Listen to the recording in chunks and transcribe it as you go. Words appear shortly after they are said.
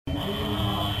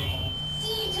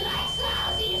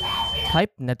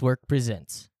Hype Network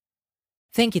presents.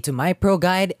 Thank you to My Pro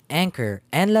Guide, Anchor,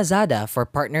 and Lazada for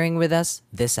partnering with us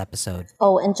this episode.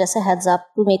 Oh, and just a heads up,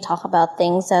 we may talk about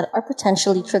things that are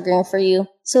potentially triggering for you,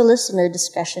 so listener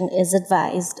discretion is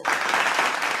advised.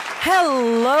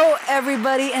 Hello,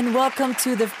 everybody, and welcome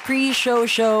to the pre-show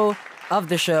show of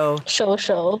the show.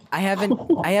 Show. I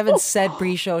haven't said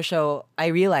pre-show show. I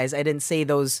realize I didn't say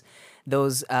those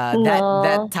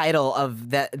that title of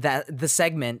the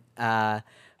segment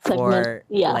for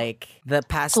yeah. like the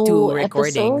past Two two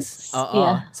recordings. episodes,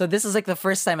 yeah. So this is like the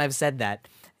first time I've said that.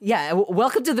 Yeah,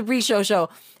 welcome to the pre-show show.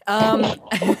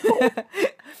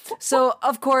 So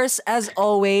of course, as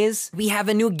always, we have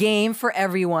a new game for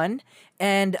everyone.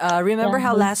 And remember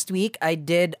how last week I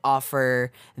did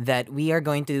offer that we are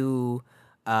going to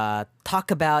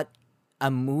talk about a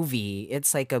movie.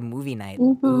 It's like a movie night.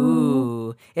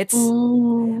 Ooh,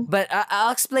 but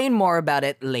I'll explain more about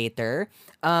it later.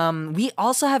 We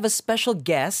also have a special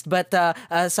guest, but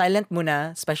silent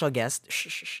muna special guest.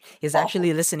 Shh. Is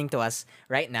actually listening to us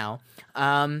right now.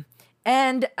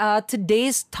 And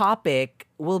today's topic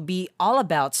will be all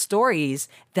about stories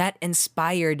that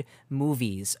inspired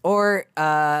movies or,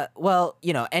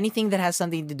 anything that has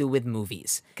something to do with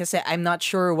movies. Because I'm not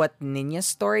sure what Ninya's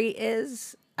story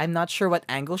is. I'm not sure what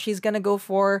angle she's going to go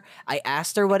for. I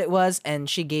asked her what it was, and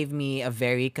she gave me a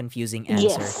very confusing answer.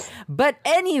 Yes. But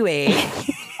anyway...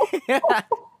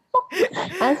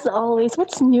 As always,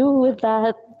 what's new with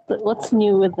that?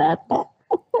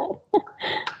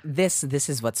 This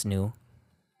is what's new.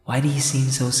 Why do you seem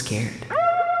so scared?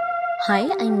 Hi,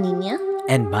 I'm Nina.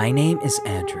 And my name is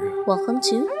Andrew. Welcome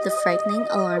to the Frightening,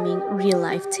 Alarming, Real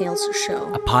Life Tales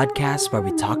Show. A podcast where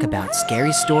we talk about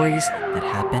scary stories that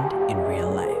happened in real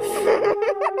life.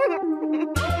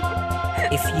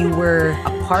 If you were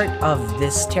a part of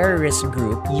this terrorist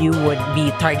group, you would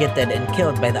be targeted and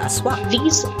killed by the aswang.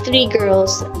 These three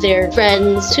girls, their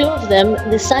friends, two of them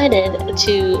decided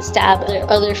to stab their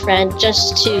other friend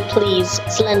just to please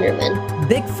Slenderman.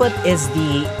 Bigfoot is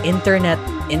the internet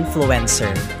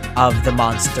influencer of the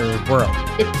monster world.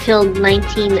 It killed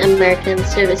 19 American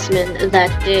servicemen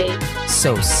that day.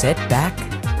 So sit back,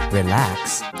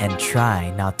 relax, and try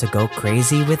not to go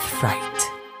crazy with fright.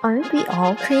 Aren't we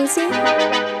all crazy?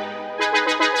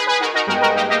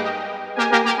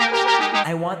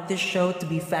 I want this show to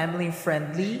be family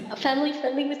friendly. Family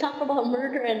friendly, we talk about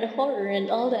murder and horror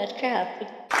and all that crap.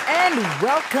 And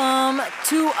welcome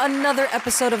to another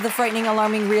episode of the Frightening,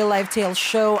 Alarming, Real Life Tales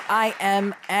Show. I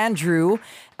am Andrew,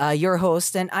 your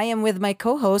host, and I am with my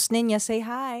co-host, Ninya. Say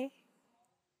hi.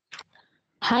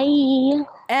 Hi.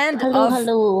 And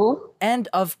Hello. And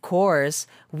of course,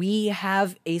 we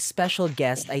have a special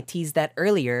guest. I teased that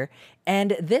earlier.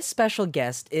 And this special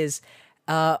guest is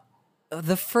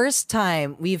the first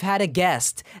time we've had a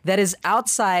guest that is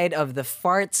outside of the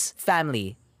Farts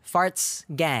family. Farts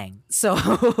gang. So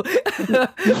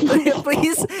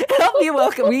please help me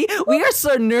welcome. We are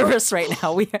so nervous right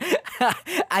now.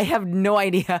 I have no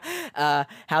idea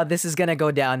how this is gonna go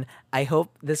down. I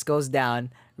hope this goes down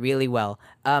really well.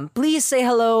 Please say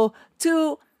hello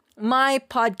to my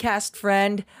podcast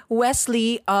friend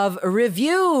Wesley of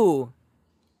WREVIEW.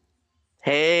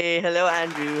 Hey, hello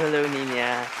Andrew, hello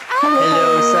Nina.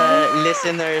 Hello sa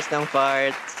listeners ng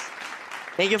Farts.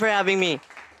 Thank you for having me.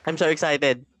 I'm so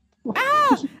excited.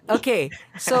 Okay,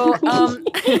 so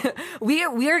we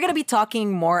are gonna be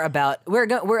talking more about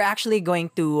we're actually going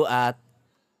to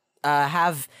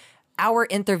have our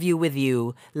interview with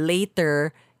you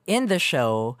later in the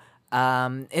show.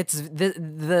 It's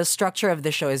the structure of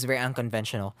the show is very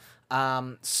unconventional.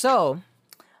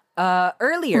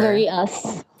 Earlier, Very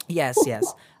us. yes.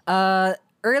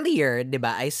 Earlier,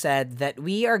 diba, I said that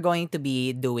we are going to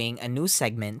be doing a new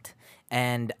segment.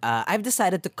 And I've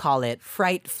decided to call it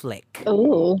Fright Flick.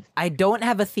 Ooh. I don't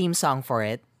have a theme song for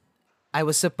it. I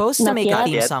was supposed to Not make yet? a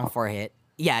theme song for it.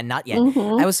 Yeah, not yet.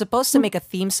 I was supposed to make a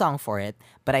theme song for it,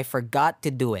 but I forgot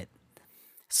to do it.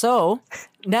 So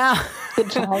now,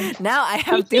 now I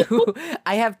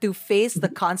have to face the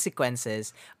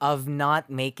consequences of not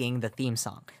making the theme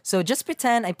song. So just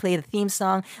pretend I play the theme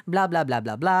song, blah blah blah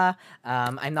blah blah.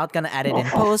 I'm not gonna add it in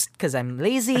post because I'm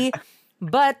lazy.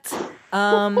 But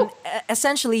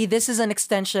essentially, this is an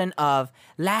extension of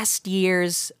last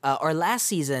season's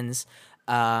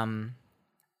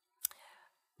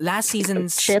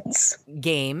Shits.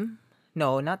 game.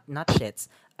 No, not shits.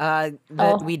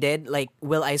 That we did, like,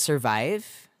 Will I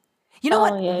Survive? You know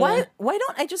what? yeah, Why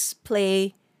don't I just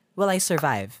play Will I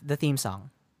Survive, the theme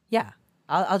song? Yeah,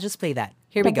 I'll just play that.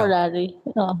 Here we go. Temporary.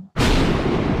 Oh.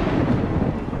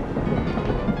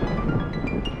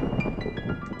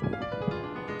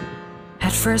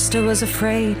 At first I was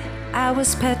afraid I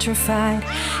was petrified.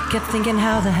 Kept thinking,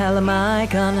 how the hell am I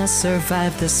gonna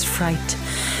survive this fright?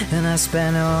 And I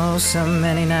spent so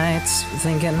many nights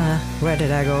thinking, where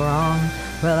did I go wrong?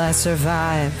 Will I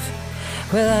survive?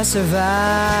 Will I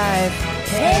survive?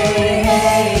 Hey,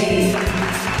 hey.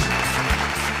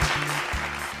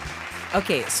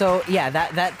 Okay, so yeah,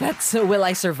 that's Will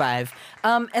I Survive?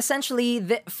 Essentially,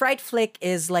 the Fright Flick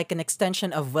is like an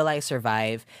extension of Will I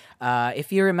Survive.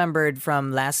 If you remembered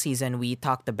from last season, we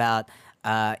talked about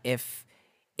if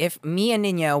me and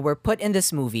Ninya were put in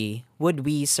this movie, would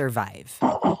we survive?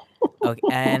 Okay,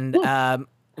 and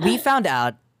we found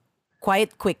out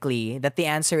quite quickly that the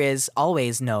answer is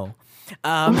always no.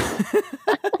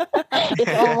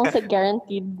 It's almost a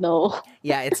guaranteed no.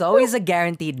 Yeah, it's always a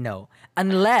guaranteed no.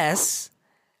 Unless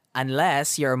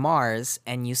you're Mars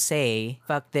and you say,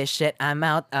 fuck this shit, I'm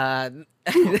out.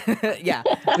 Yeah,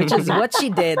 which is what she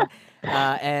did.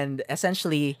 And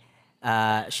essentially,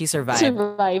 she survived.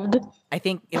 Survived. I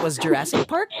think it was Jurassic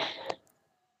Park.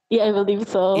 Yeah, I believe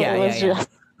so. Yeah, It was yeah.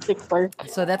 Jurassic Park.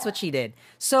 So that's what she did.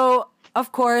 So,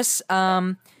 of course,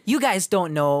 you guys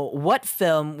don't know what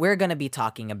film we're going to be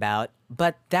talking about,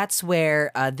 but that's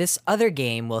where this other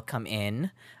game will come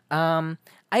in.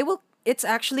 It's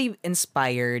actually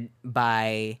inspired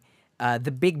by the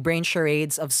big brain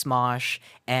charades of Smosh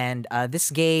and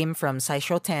this game from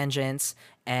SciShow Tangents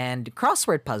and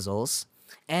crossword puzzles.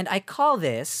 And I call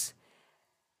this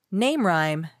Name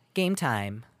Rhyme Game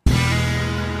Time.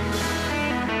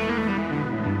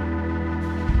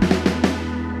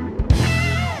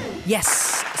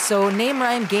 Yes. So Name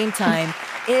Rhyme Game Time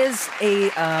is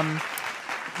a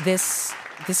this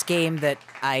game that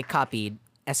I copied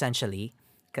essentially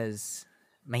because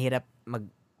mahirap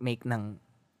mag-make ng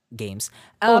games.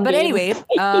 But anyway,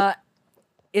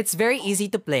 it's very easy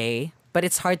to play, but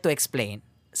it's hard to explain.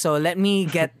 So let me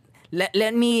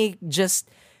let me just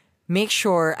make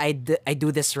sure I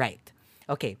do this right.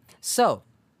 Okay. So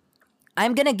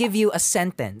I'm gonna give you a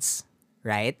sentence,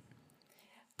 right?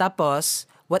 Tapos,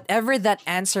 whatever that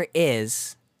answer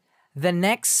is, the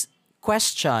next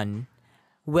question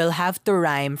will have to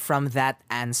rhyme from that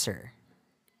answer.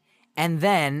 And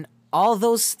then, all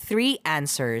those three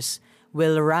answers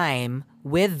will rhyme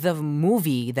with the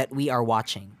movie that we are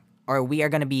watching or we are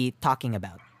going to be talking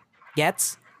about.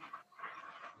 Gets?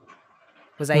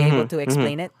 Was I able to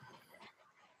explain it?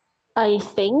 I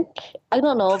think. I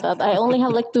don't know, but I only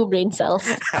have like 2 brain cells.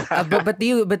 But do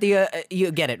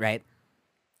you get it, right?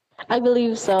 I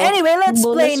believe so. Anyway, let's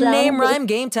play Bonus round. Name Rhyme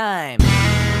Game Time.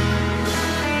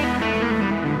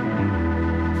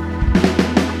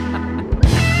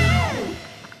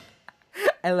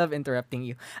 I love interrupting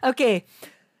you. Okay,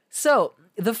 so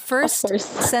the first course.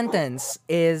 sentence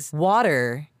is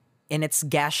water in its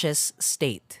gaseous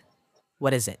state.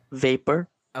 What is it? Vapor.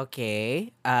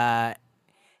 Okay.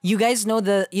 You guys know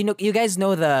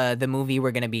the movie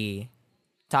we're gonna be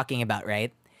talking about,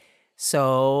 right?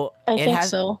 So I think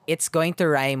so. It's going to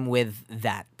rhyme with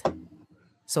that.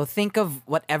 So think of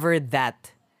whatever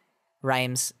that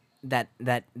rhymes that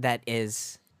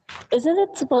is. Is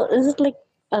it like,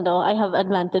 I don't know, I have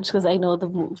advantage because I know the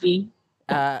movie.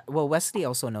 Well, Wesley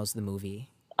also knows the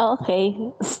movie. Oh, okay.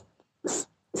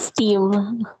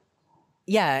 Steam.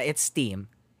 Yeah, it's Steam.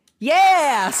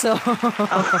 Yeah. So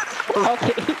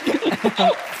Okay.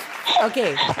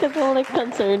 okay. Because I'm like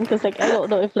concerned because like I don't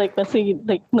know if like Wesley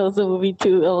like knows the movie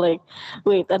too. I'm like,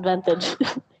 wait, advantage.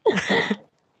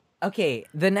 Okay,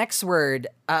 the next word,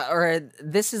 or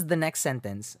this is the next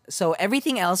sentence. So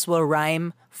everything else will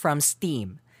rhyme from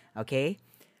Steam. Okay.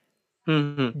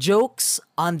 Mm-hmm. Jokes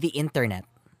on the internet.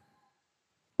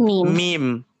 Meme.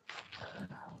 Meme.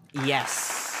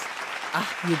 Yes.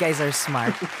 You guys are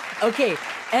smart. Okay,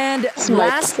 and Smart.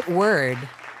 last word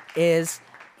is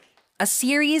a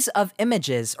series of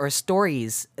images or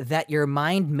stories that your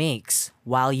mind makes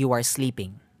while you are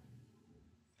sleeping.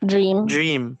 Dream.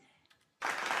 Dream.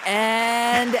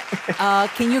 And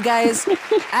can you guys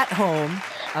at home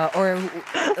or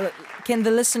can the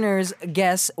listeners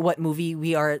guess what movie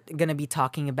we are going to be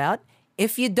talking about?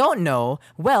 If you don't know,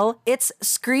 well, it's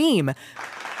Scream.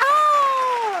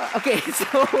 Ah! Okay, so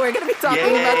we're going to be talking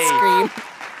about Scream.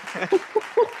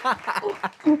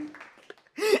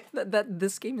 that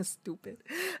this game is stupid.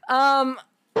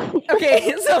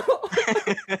 Okay, so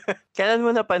Kailan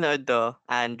mo napanood to,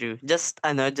 Andrew? Just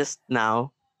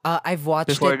now, I've watched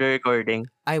before it. the recording.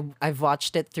 I've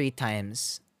watched it 3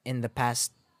 times in the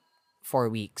past 4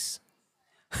 weeks.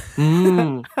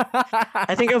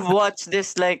 I think I've watched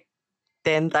this like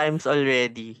 10 times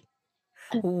already.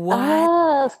 What?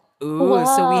 Ah, Ooh,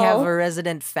 so we have wow. a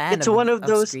resident fan It's one of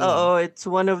those Scream. it's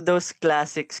one of those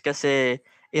classics kasi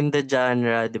in the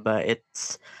genre, 'di ba?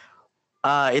 It's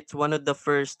one of the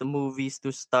first movies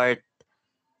to start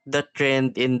the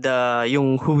trend in the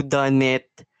yung who done it,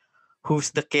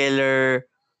 who's the killer,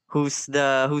 who's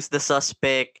the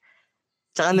suspect.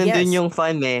 Tsaka nandun Yes. yung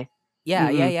fun eh. Yeah,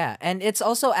 yeah, Mm-mm. yeah. And it's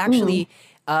also Mm. actually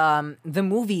the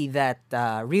movie that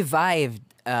revived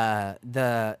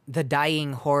the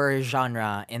dying horror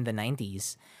genre in the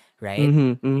 90s, right?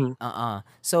 Mhm, mhm.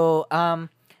 So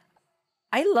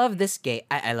I love this game.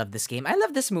 I love this game. I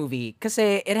love this movie because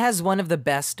it has one of the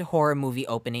best horror movie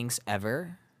openings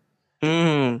ever.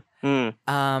 Mhm. Mm.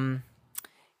 Um,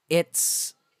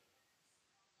 it's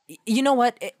you know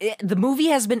what? The movie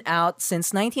has been out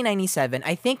since 1997.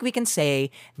 I think we can say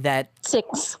that.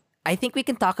 Six. I think we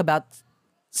can talk about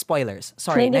spoilers.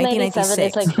 Sorry,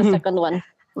 1997 is 1996. like the second one.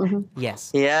 Hmm.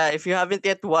 Yes. Yeah, if you haven't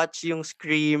yet watched yung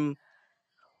Scream,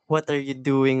 what are you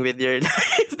doing with your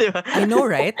life, 'di ba? I know,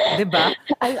 right? Diba?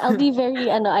 I'll be very,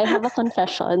 I have a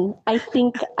confession. I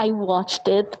think I watched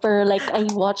it for like, I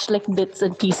watched like bits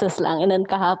and pieces lang. And then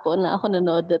kahapon na ako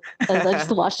nanood it. And I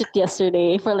just watched it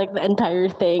yesterday for like the entire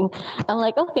thing. I'm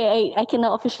like, okay, I can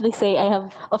now officially say I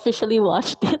have officially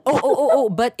watched it. Oh.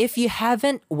 But if you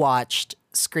haven't watched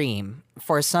Scream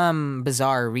for some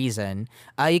bizarre reason,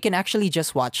 you can actually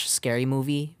just watch Scary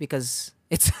Movie because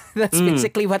it's that's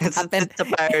basically what It's happened. it's a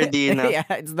parody, no? Yeah,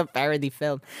 it's the parody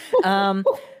film.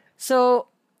 So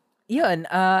yun,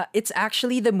 it's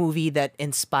actually the movie that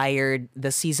inspired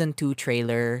the season 2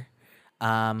 trailer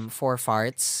for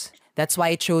Farts. That's why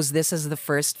I chose this as the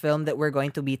first film that we're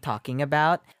going to be talking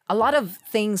about. A lot of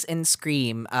things in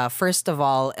Scream. First of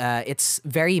all, it's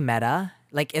very meta.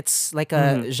 Like it's like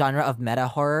Mhm. a genre of meta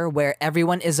horror where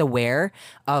everyone is aware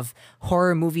of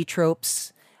horror movie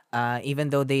tropes,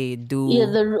 even though they Yeah, do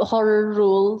the horror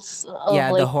rules of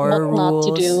yeah, the like horror what not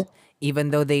to rules, do.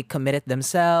 even though they commit it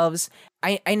themselves.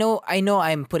 I know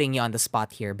I'm putting you on the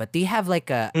spot here, but do you have like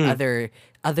Mm.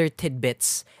 other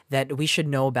tidbits that we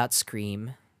should know about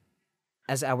Scream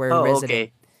as our Oh,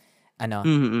 resident okay. ano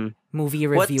Mhm. movie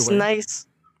What's reviewer? nice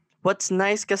What's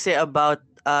nice kasi about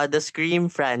the Scream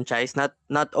franchise,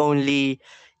 not only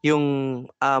yung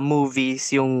movies,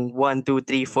 yung 1, 2,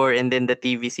 3, 4, and then the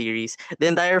TV series. The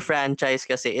entire franchise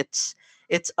kasi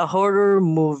it's a horror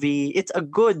movie. It's a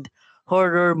good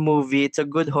horror movie. It's a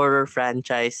good horror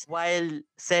franchise while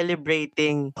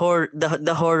celebrating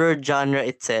the horror genre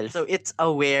itself. So it's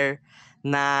aware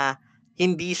na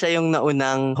hindi siya yung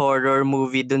naunang horror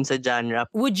movie dun sa genre.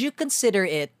 Would you consider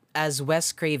it as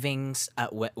Wes Craving's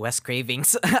Wes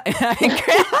Craving's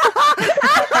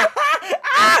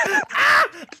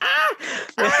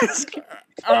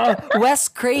Wes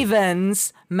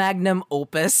Craven's magnum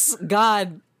opus?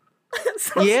 God,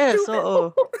 so Yes, stupid.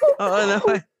 oo. Oo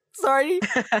naman. Sorry.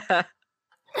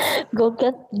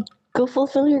 Go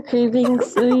fulfill your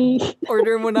cravings. Uy.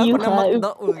 Order mo na You ako ng have.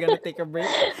 McDo. We're gonna take a break.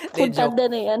 They Food joke. panda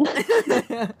na yan.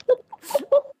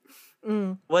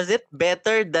 Was it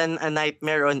better than A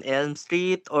Nightmare on Elm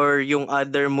Street or yung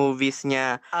other movies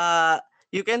niya?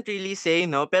 You can't really say,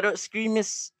 no? Pero Scream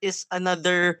is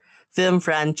another film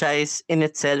franchise in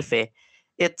itself eh.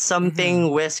 It's something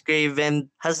Wes Craven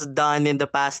has done in the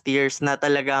past years na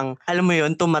talagang, alam mo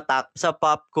yun, tumatak sa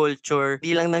pop culture.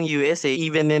 Di lang ng US eh,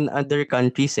 even in other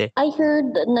countries eh. I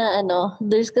heard na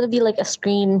there's gonna be like a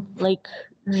Scream like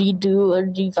redo or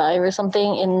revive or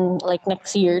something in like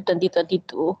next year,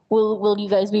 2022. Will you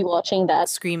guys be watching that?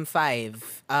 Scream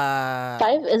 5. 5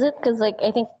 is it? Because like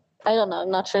I don't know. I'm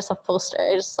not sure. It's a poster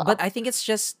I just saw. But I think it's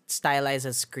just stylized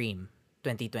as Scream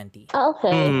 2020.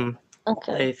 Okay. I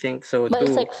Okay. think so But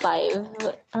it's too. like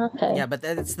 5. Okay. Yeah, but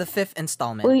it's the 5th Will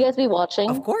installment. you guys be watching?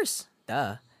 Of course.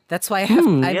 Duh. That's why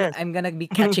I'm Yes. I'm gonna be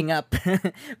catching up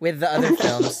with the other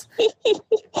films.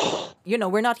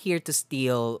 We're not here to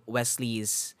steal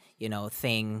Wesley's,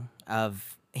 thing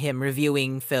of him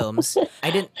reviewing films.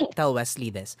 I didn't tell Wesley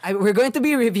this. We're going to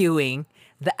be reviewing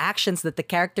the actions that the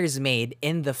characters made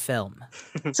in the film.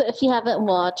 So if you haven't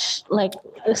watched, like,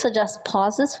 I suggest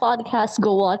pause this podcast,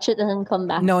 go watch it, and then come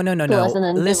back. No. to us and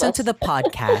then give Listen us- to the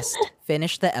podcast,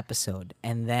 finish the episode,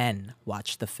 and then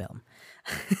watch the film.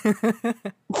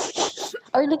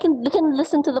 Or you can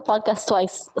listen to the podcast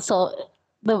twice. So,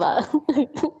 diba?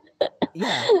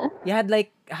 Yeah. You had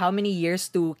like how many years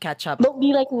to catch up? Don't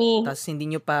be like me. Tapos hindi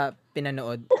nyo pa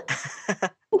pinanood.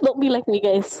 Don't be like me,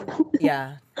 guys.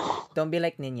 Yeah. Don't be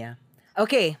like Ninya.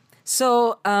 Okay.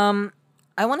 So,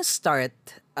 I want to start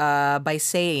by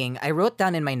saying I wrote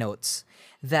down in my notes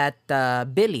that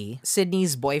Billy,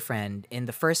 Sydney's boyfriend in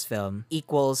the first film,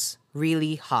 equals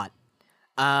really hot.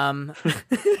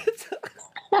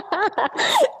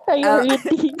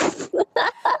 Priorities.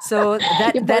 So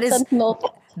that is Important note.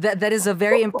 That is a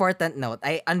very important note.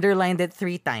 I underlined it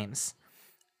 3 times.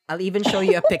 I'll even show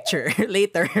you a picture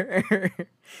later.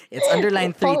 It's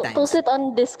underlined 3 Post times. it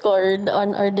on Discord,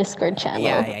 on our Discord channel.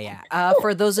 Yeah.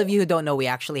 For those of you who don't know, we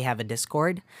actually have a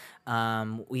Discord.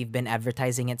 We've been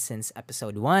advertising it since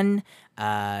episode 1.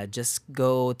 Just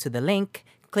go to the link,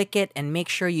 click it, and make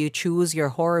sure you choose your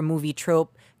horror movie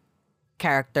trope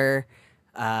character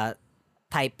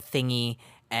type thingy,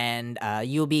 and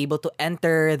you'll be able to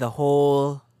enter the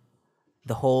whole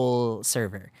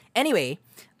server. Anyway,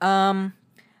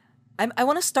 I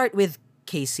want to start with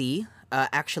Casey.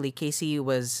 Actually, Casey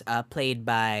was played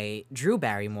by Drew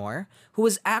Barrymore, who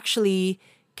was actually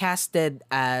casted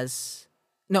as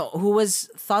who was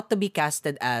thought to be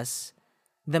casted as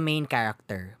the main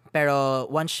character. Pero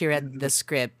once she read the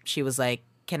script, she was like,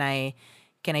 "Can I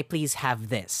please have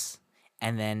this?"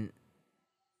 And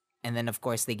then of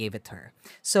course they gave it to her.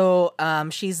 So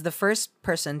she's the first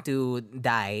person to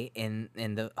die in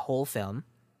the whole film.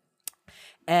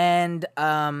 And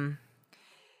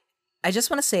I just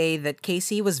want to say that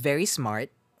Casey was very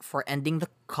smart for ending the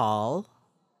call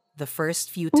the first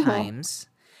few times,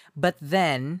 but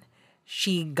then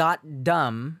she got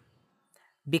dumb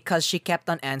because she kept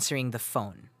on answering the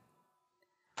phone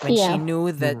when she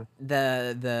knew that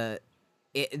the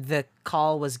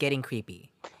call was getting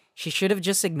creepy. She should have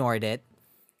just ignored it,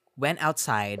 went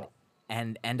outside,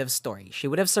 and end of story. She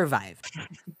would have survived.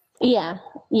 Yeah.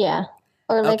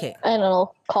 Or like, Okay. I don't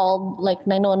know, call like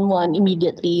 911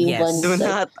 immediately. Yes. Do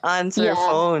not answer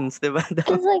phones, diba?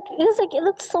 It's like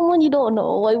that's someone you don't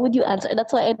know. Why would you answer?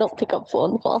 That's why I don't pick up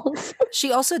phone calls.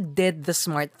 She also did the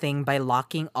smart thing by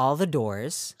locking all the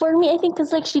doors. For me, I think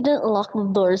it's like she didn't lock the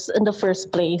doors in the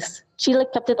first place. She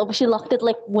like kept it open. She locked it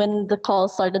like when the call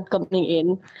started coming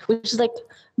in, which is like,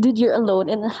 dude, you're alone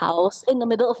in the house in the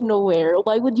middle of nowhere.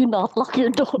 Why would you not lock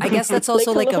your door? I guess that's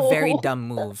also like a hello? very dumb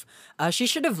move. She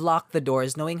should have locked the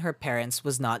doors knowing her parents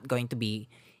was not going to be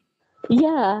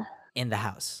Yeah. in the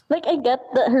house. Like I get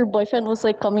that her boyfriend was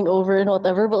like coming over and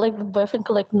whatever, but like the boyfriend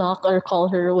could like knock or call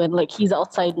her when like he's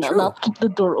outside now, True. not keep the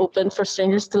door open for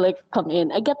strangers to like come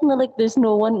in. I get that like there's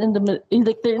no one in the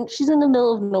she's in the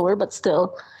middle of nowhere, but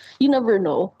still, you never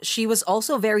know. She was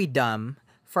also very dumb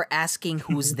for asking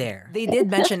who's there. They did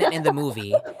mention it in the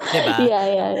movie, diba?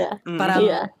 Yeah. Parang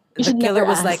Yeah. You the should killer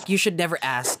never was ask. like, you should never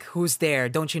ask who's there.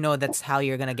 Don't you know that's how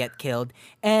you're gonna get killed?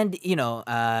 And,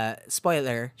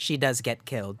 spoiler, she does get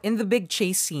killed. In the big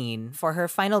chase scene, for her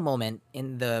final moment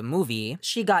in the movie,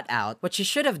 she got out. What she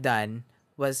should have done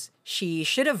was she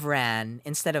should have ran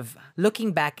instead of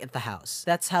looking back at the house.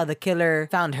 That's how the killer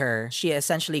found her. She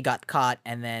essentially got caught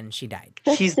and then she died.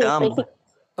 She's That's it. dumb. Like,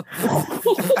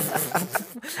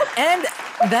 And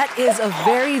that is a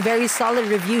very, very solid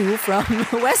review from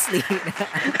Wesley.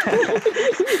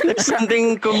 It's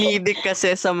something comedic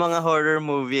kasi sa mga horror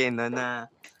movie, no, na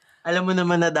alam mo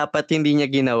naman na dapat hindi niya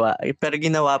ginawa, pero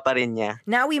ginawa pa rin niya.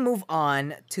 Now we move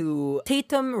on to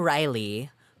Tatum Riley,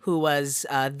 who was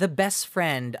the best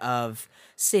friend of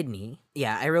Sydney.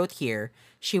 Yeah, I wrote here,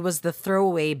 she was the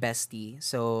throwaway bestie.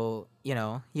 So,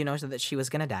 so that she was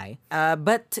gonna die.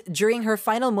 But during her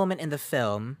final moment in the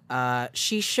film,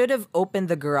 she should have opened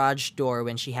the garage door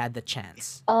when she had the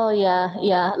chance. oh yeah.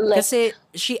 Like Kasi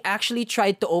she actually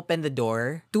tried to open the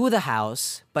door to the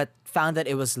house, but found that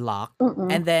it was locked.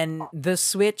 And then the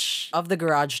switch of the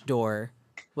garage door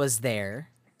was there.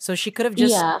 So she could have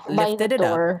just by lifted the it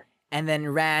up door. and then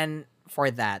ran for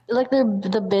that. Like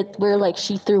the bit where like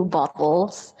she threw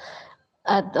bottles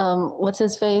at what's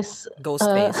his face?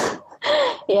 Ghostface.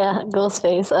 Yeah,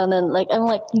 Ghostface. And then like I'm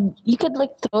like you could like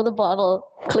throw the bottle,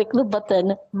 click the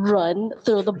button, run,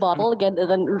 throw the bottle again, and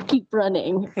then keep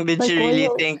running. Did Like, she why really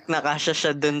you- think nakasya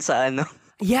siya dun sa ano?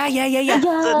 Yeah. Yeah,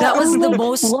 That was I'm the like,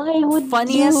 most why would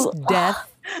funniest you- death.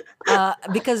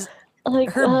 Because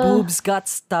Like her boobs got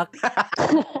stuck.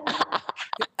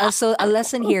 So a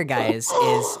lesson here, guys,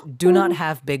 is do not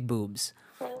have big boobs.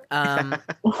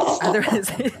 Otherwise,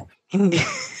 Hindi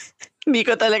hindi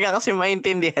ko talaga kasi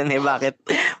maintindihan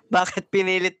bakit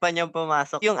pinilit pa niyang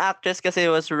pumasok. Yung actress kasi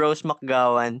was Rose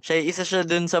McGowan. Isa siya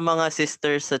dun sa mga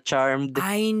sisters sa Charmed.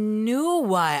 I knew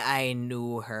why I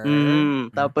knew her.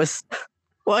 Tapos,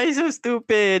 why so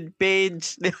stupid?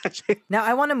 Paige. Di ba siya- Now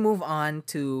I want to move on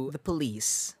to the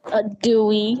police.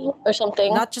 Dewey or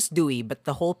something. Not just Dewey, but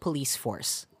the whole police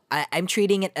force. I'm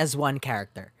treating it as one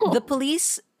character. The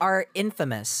police are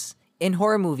infamous in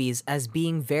horror movies as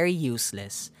being very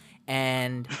useless.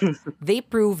 And they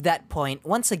prove that point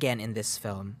once again in this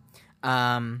film.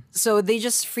 So they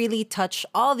just freely touch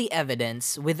all the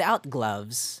evidence without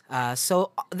gloves.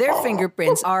 So their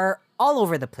fingerprints are all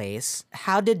over the place.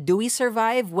 How did Dewey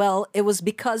survive? Well, it was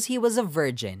because he was a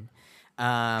virgin,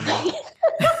 um,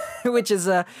 which is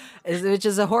a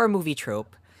horror movie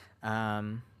trope.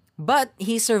 But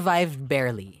he survived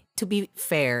barely. To be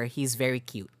fair, he's very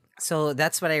cute. So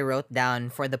that's what I wrote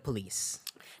down for the police.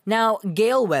 Now,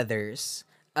 Gail Weathers.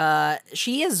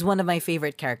 She is one of my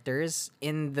favorite characters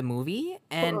in the movie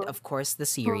and of course the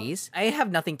series. I have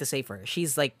nothing to say for her.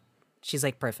 She's like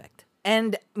perfect.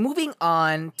 And moving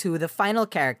on to the final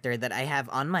character that I have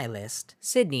on my list,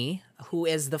 Sydney, who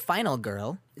is the final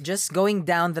girl. Just going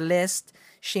down the list,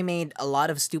 she made a lot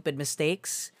of stupid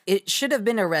mistakes. It should have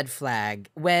been a red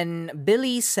flag when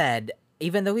Billy said,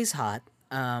 even though he's hot,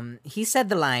 he said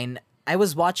the line, "I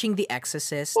was watching The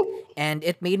Exorcist and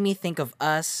it made me think of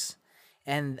us."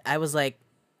 And I was like,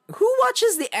 who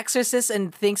watches The Exorcist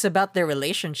and thinks about their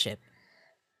relationship?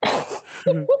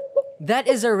 That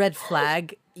is a red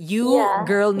flag. You, Yeah.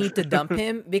 girl, need to dump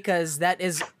him because that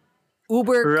is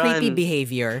uber creepy Run.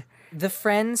 behavior. The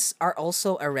friends are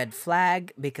also a red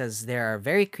flag because they are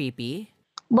very creepy.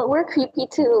 But we're creepy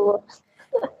too.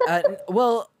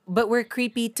 But we're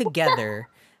creepy together.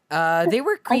 They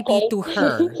were creepy Okay. to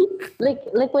her.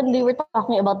 like when they were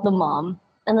talking about the mom,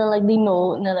 and then like they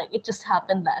know, and then like it just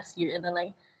happened last year, and then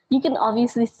like you can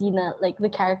obviously see that like the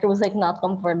character was like not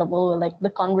comfortable with like the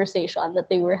conversation that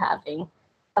they were having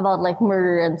about like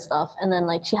murder and stuff, and then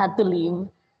like she had to leave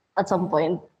at some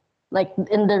point, like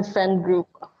in their friend group.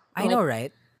 I know,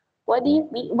 right? Why do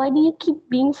you keep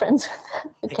being friends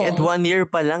with them? Like, at 1 year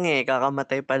pa lang eh.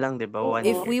 Kakamatay pa lang, di ba? 1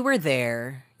 If year. we were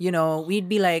there, we'd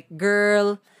be like,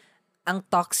 girl, ang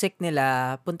toxic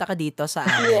nila, punta ka dito sa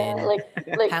Yeah, amin. like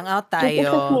Hang out this is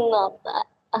tayo. not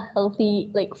a healthy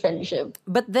like friendship.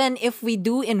 But then if we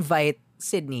do invite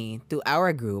Sydney to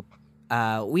our group,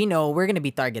 we know we're gonna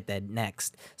be targeted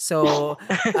next. So,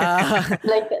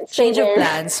 Like change of stay there.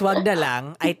 plans, wag na lang.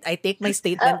 I take my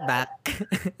statement back.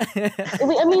 I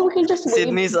mean, we can just wait.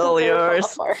 Sydney's to all her from yours.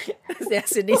 afar. Yeah,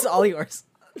 Sydney's all yours.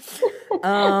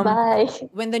 Bye.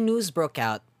 When the news broke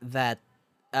out that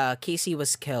Casey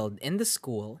was killed in the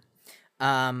school,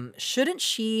 shouldn't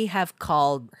she have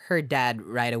called her dad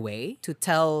right away to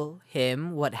tell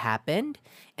him what happened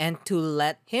and to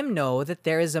let him know that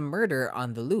there is a murder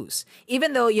on the loose?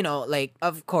 Even though, like,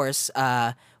 of course,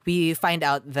 we find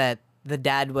out that the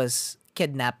dad was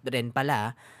kidnapped rin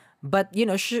pala. But,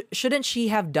 shouldn't she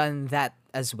have done that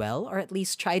as well? Or at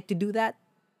least tried to do that?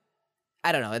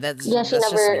 I don't know. Yeah, That's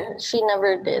just me. she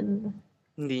never did.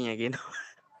 Hindi niya ginawa.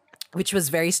 Which was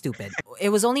very stupid. It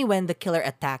was only when the killer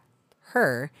attacked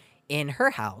her in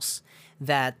her house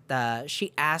that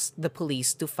she asked the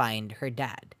police to find her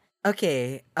dad.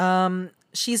 Okay,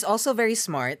 she's also very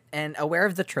smart and aware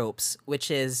of the tropes, which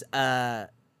is a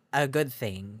good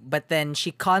thing. But then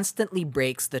she constantly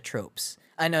breaks the tropes.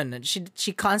 No,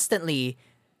 she constantly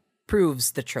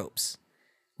proves the tropes,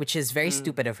 which is very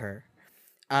stupid of her.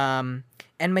 And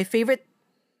my favorite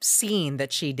scene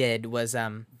that she did was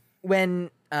when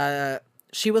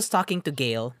she was talking to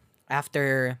Gail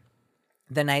after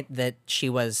the night that she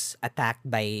was attacked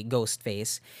by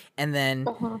Ghostface, and then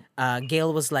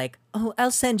Gail was like, "Oh,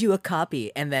 I'll send you a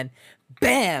copy," and then,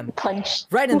 bam, Punch.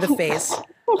 right in the face.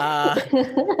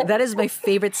 That is my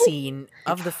favorite scene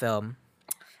of the film.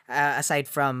 Aside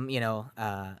from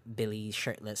Billy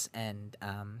shirtless and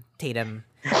Tatum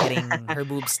getting her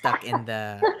boobs stuck in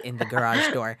the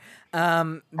garage door,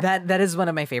 that is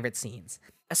one of my favorite scenes.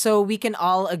 So we can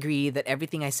all agree that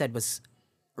everything I said was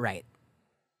right.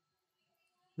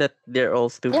 That they're all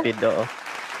stupid though.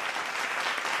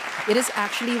 It is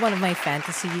actually one of my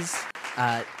fantasies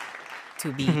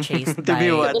to be chased To be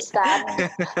by what? Is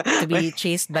that to be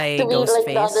chased by To be like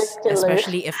the Ghostface, other killer.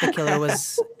 especially if the killer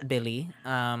was Billy.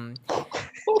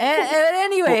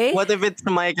 Anyway, What if it's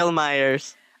Michael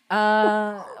Myers?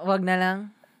 wag na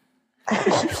lang.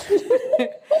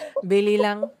 Billy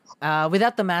lang.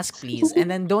 Without the mask, please. And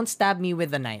then don't stab me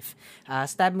with the knife.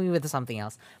 Stab me with something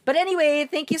else. But anyway,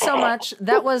 thank you so much.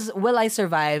 That was Will I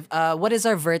Survive? What is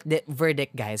our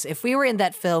verdict, guys? If we were in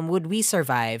that film, would we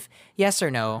survive? Yes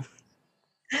or no?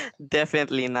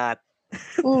 Definitely not.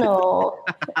 no?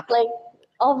 Like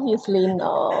obviously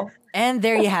no. And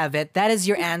there you have it. That is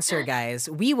your answer, guys.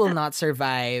 We will not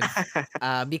survive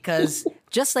because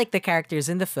just like the characters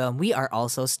in the film, we are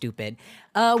also stupid.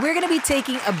 We're going to be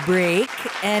taking a break.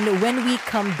 And when we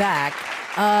come back,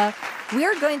 we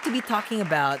are going to be talking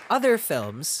about other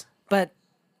films, but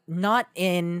not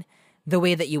in the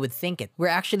way that you would think it. We're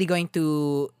actually going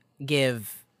to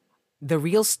give the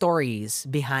real stories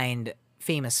behind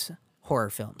famous horror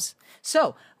films.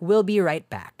 So we'll be right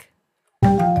back.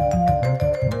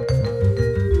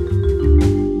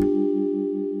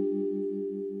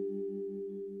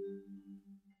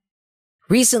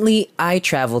 Recently, I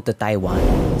traveled to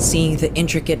Taiwan, seeing the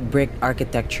intricate brick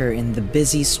architecture in the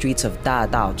busy streets of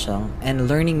Dadaocheng and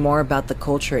learning more about the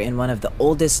culture in one of the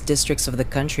oldest districts of the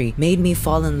country made me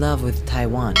fall in love with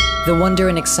Taiwan. The wonder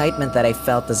and excitement that I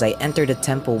felt as I entered a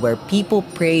temple where people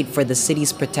prayed for the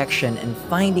city's protection and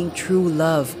finding true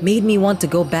love made me want to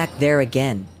go back there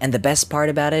again. And the best part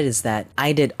about it is that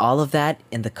I did all of that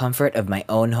in the comfort of my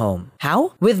own home.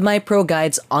 How? With My Pro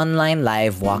Guide's online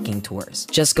live walking tours.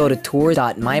 Just go to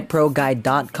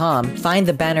tour.myproguide.com, find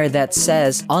the banner that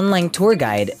says Online Tour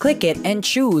Guide, click it, and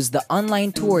choose the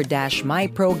Online Tour-My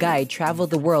Pro Guide Travel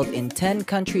the World in 10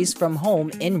 countries from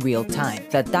home in real time.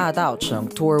 The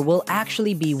Dadaocheng tour will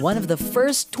actually be one of the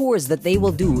first tours that they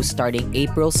will do starting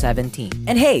April 17.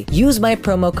 And hey, use my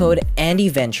promo code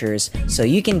AndyVentures so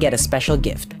you can get a special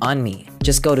gift on me.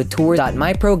 Just go to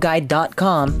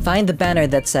tour.myproguide.com, find the banner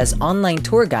that says Online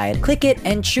Tour Guide, click it,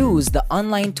 and choose the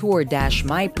Online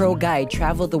Tour-My Pro Guide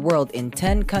Travel the World in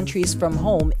 10 countries from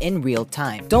home in real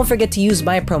time. Don't forget to use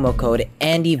my promo code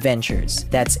AndyVentures.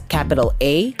 That's capital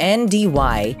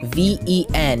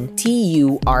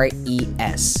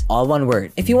ANDYVENTURES. All one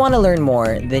word. If you want to learn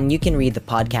more, then you can read the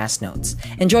podcast notes.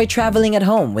 Enjoy traveling at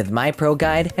home with My Pro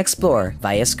Guide. Explore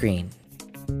via screen.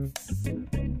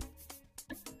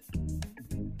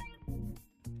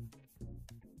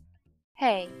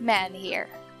 Hey, man here.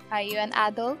 Are you an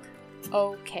adult?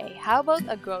 Okay, how about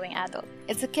a growing adult?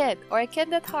 It's a kid or a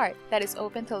kid at heart that is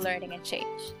open to learning and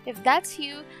change. If that's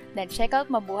you, then check out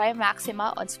Mabuhay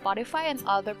Maxima on Spotify and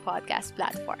other podcast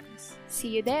platforms. See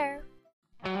you there!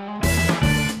 And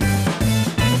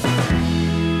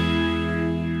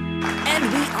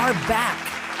we are back!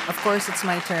 Of course, it's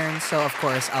my turn, so of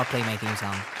course, I'll play my theme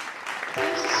song.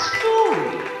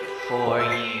 Story for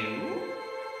you.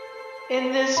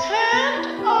 In this hand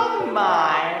of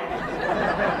mine,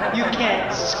 you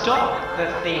can't stop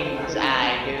the things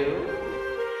I do.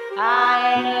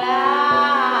 I lie.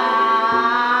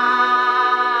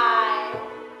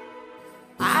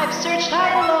 I've searched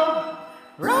high and low,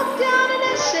 wrote down an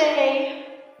essay.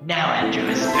 Now Andrew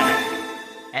is back,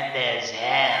 and there's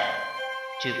hell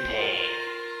to pay.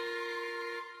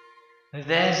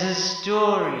 There's a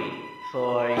story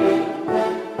for you.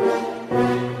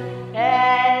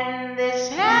 And this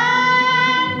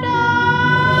hand of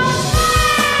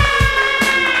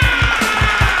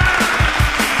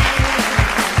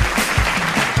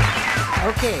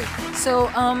Okay, so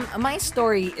my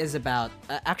story is about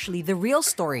actually the real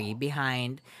story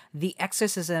behind the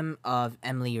exorcism of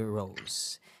Emily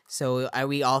Rose. So are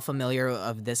we all familiar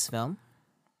of this film?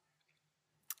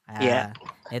 Yeah.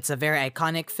 It's a very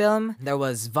iconic film. There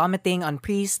was vomiting on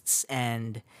priests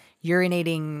and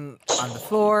urinating on the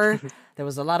floor. There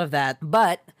was a lot of that.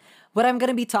 But what I'm going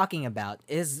to be talking about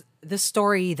is the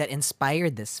story that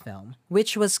inspired this film,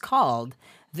 which was called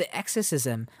The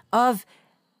Exorcism of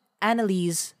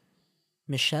Annalise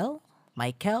Michelle?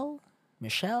 Michelle?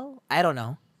 I don't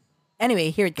know.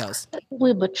 Anyway, here it goes.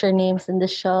 We butcher names in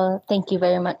this show. Thank you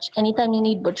very much. Anytime you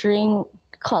need butchering,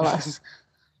 call us.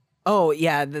 Oh,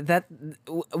 yeah,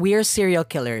 we are serial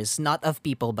killers, not of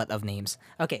people, but of names.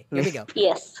 Okay, here we go.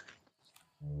 Yes.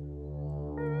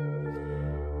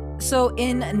 So,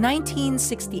 in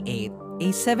 1968,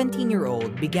 a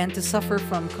 17-year-old began to suffer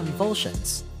from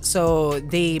convulsions. So,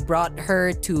 they brought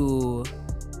her to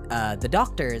the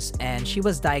doctors, and she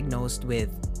was diagnosed with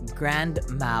grand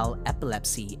mal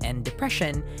epilepsy and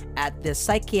depression at the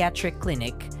psychiatric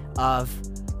clinic of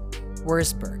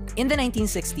Wurzburg. In the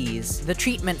 1960s, the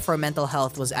treatment for mental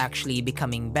health was actually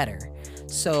becoming better.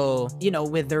 So,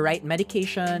 with the right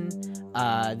medication,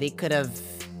 they could have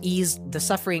eased the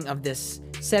suffering of this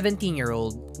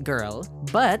 17-year-old girl.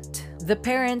 But the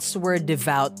parents were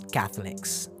devout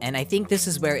Catholics, and I think this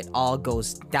is where it all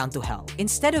goes down to hell.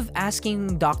 Instead of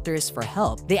asking doctors for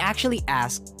help, they actually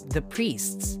asked the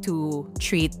priests to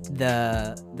treat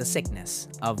the sickness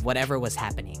of whatever was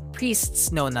happening.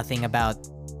 Priests know nothing about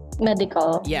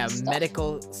Medical.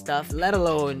 medical stuff, let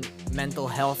alone mental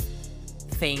health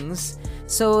things.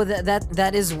 So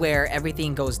that is where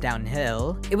everything goes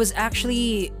downhill. It was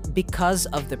actually because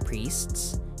of the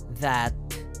priests that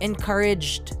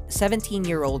encouraged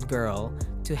 17-year-old girl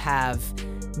to have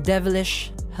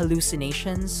devilish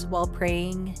hallucinations while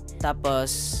praying.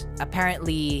 Tapos,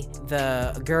 apparently,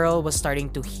 the girl was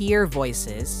starting to hear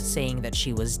voices saying that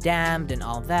she was damned and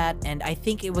all that. And I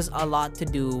think it was a lot to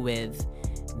do with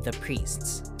the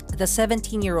priests. The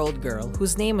 17-year-old girl,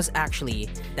 whose name was actually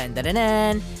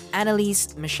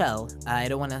Annalise Michelle. I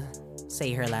don't want to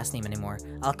say her last name anymore.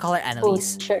 I'll call her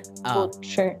Annalise. Sure.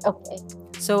 Okay.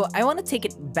 So I want to take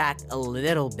it back a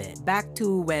little bit, back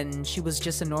to when she was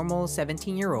just a normal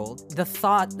 17-year-old. The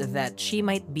thought that she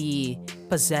might be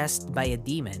possessed by a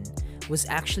demon was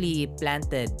actually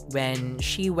planted when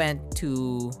she went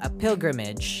to a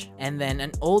pilgrimage, and then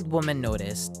an old woman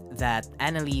noticed that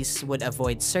Annalise would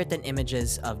avoid certain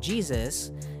images of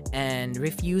Jesus and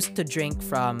refused to drink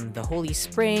from the holy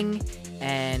spring,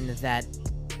 and that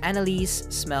Annalise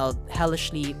smelled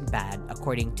hellishly bad,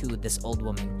 according to this old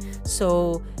woman.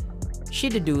 So she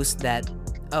deduced that,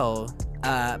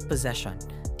 possession,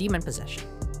 demon possession.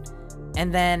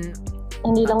 And then,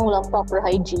 Hindi lang walang proper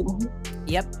hygiene.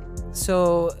 yep.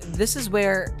 So this is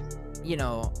where,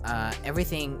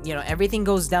 everything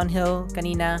goes downhill,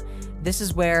 kanina. This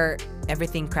is where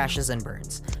everything crashes and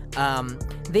burns.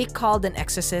 They called an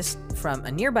exorcist from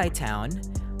a nearby town.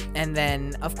 And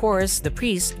then, of course, the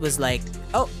priest was like,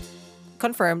 oh,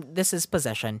 confirmed, this is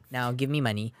possession. Now give me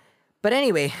money. But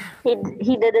anyway,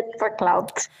 He did it for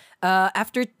clout.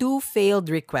 after 2 failed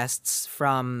requests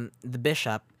from the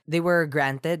bishop, they were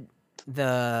granted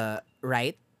the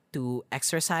right to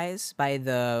exorcise by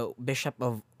the Bishop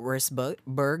of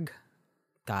Wurzburg.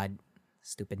 God,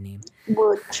 stupid name.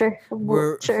 Butcher.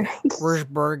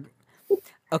 Wurzburg.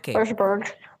 Okay. Wurzburg.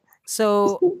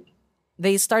 So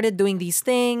they started doing these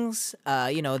things,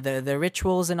 the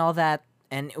rituals and all that,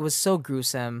 and it was so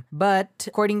gruesome. But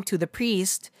according to the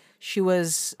priest, she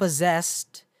was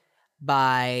possessed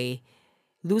by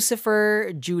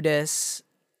Lucifer, Judas,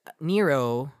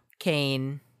 Nero,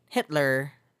 Cain,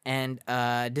 Hitler, and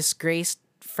a disgraced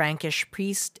Frankish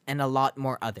priest, and a lot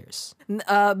more others.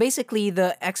 Basically,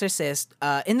 The Exorcist,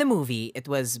 in the movie, it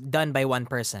was done by one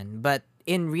person, but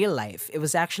in real life, it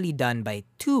was actually done by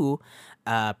 2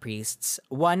 priests.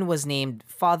 One was named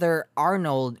Father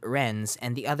Arnold Renz,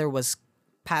 and the other was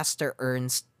Pastor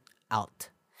Ernst Alt.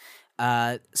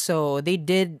 So they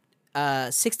did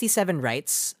 67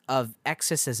 rites of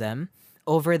exorcism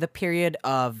over the period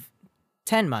of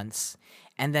 10 months.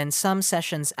 And then some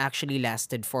sessions actually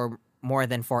lasted for more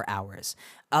than 4 hours.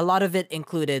 A lot of it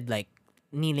included like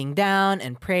kneeling down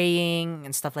and praying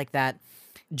and stuff like that.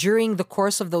 During the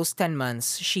course of those 10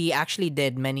 months, she actually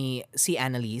did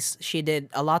Annalise, she did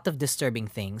a lot of disturbing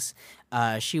things.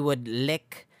 She would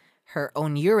lick her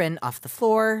own urine off the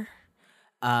floor.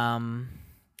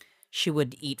 She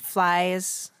would eat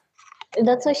flies.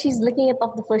 That's why she's licking it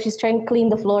off the floor. She's trying to clean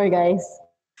the floor, guys.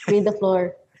 Clean the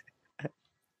floor.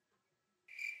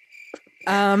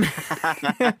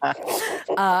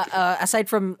 Aside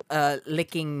from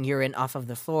licking urine off of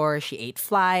the floor, she ate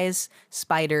flies,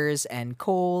 spiders, and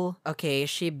coal. Okay,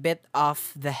 she bit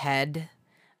off the head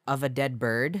of a dead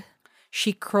bird.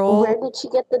 She crawled. Where did she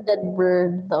get the dead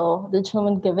bird, though? Did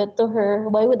someone give it to her?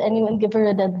 Why would anyone give her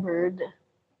a dead bird?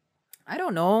 I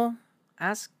don't know.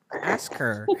 Ask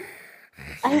her.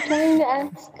 I'm trying to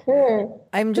ask her.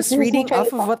 I'm just This reading isn't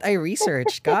off of what I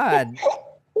researched. God.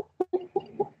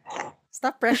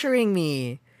 Stop pressuring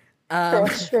me.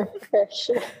 Pressure.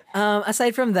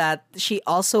 Aside from that, she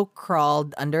also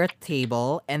crawled under a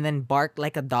table and then barked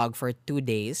like a dog for 2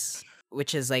 days,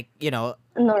 which is like,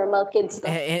 Normal kid stuff.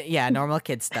 yeah, normal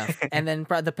kid stuff. And then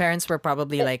the parents were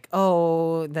probably like,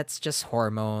 "Oh, that's just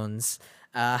hormones."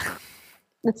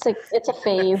 It's a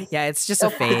phase. Yeah, it's just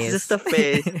a phase. It's just a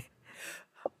phase.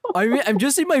 I'm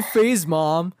just in my phase,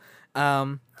 mom.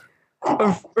 Or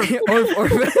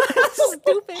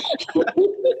stupid.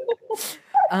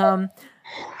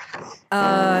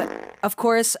 Of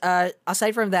course,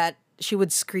 aside from that, she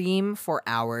would scream for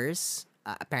hours,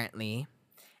 apparently,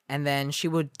 and then she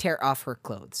would tear off her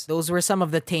clothes. Those were some of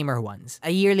the tamer ones.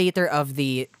 A year later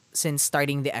since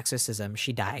starting the exorcism,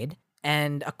 she died.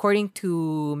 And according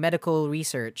to medical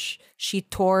research, she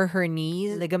tore her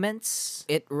knee ligaments.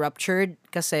 It ruptured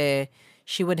kasi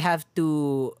she would have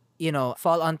to,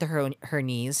 fall onto her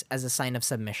knees as a sign of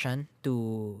submission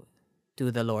to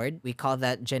the Lord. We call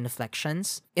that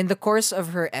genuflections. In the course of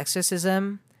her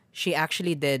exorcism, she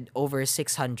actually did over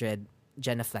 600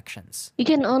 genuflections. You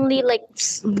can only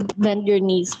bend your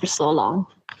knees for so long.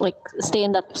 Like stay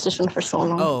in that position for so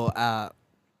long. Oh,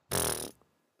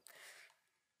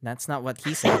 that's not what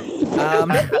he said.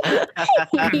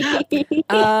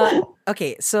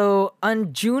 Okay, so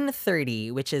on June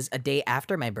 30, which is a day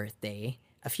after my birthday,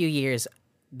 a few years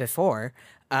before,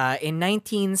 in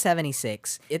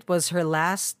 1976, it was her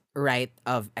last rite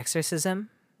of exorcism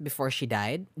before she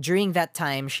died. During that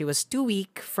time, she was too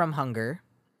weak from hunger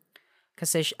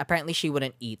because apparently she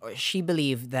wouldn't eat. Or she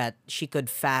believed that she could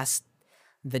fast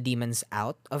the demons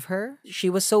out of her. She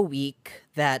was so weak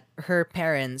that her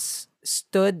parents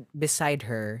stood beside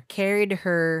her, carried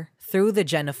her through the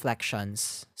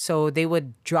genuflections. So they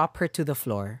would drop her to the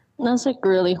floor. That's like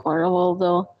really horrible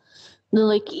though. Then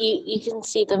like you can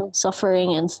see them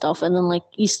suffering and stuff, and then like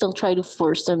you still try to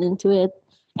force them into it,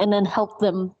 and then help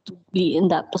them to be in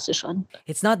that position.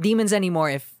 It's not demons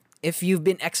anymore if you've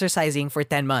been exercising for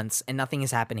 10 months and nothing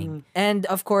is happening. And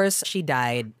of course, she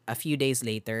died a few days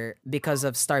later because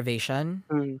of starvation,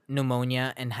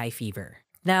 pneumonia, and high fever.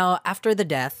 Now, after the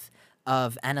death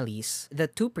of Annalise, the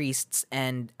two priests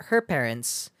and her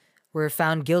parents were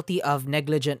found guilty of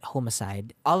negligent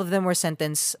homicide. All of them were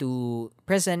sentenced to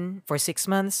prison for 6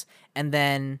 months, and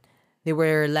then they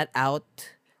were let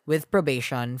out with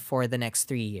probation for the next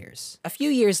 3 years. A few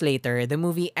years later, the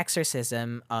movie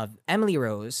Exorcism of Emily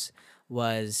Rose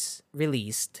was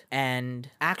released, and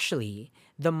actually,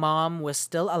 the mom was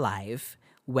still alive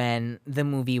when the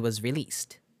movie was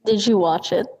released. Did you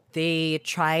watch it? They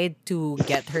tried to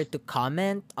get her to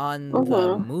comment on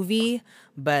the movie,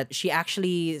 but she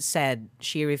actually said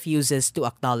she refuses to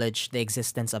acknowledge the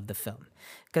existence of the film.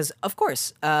 Because, of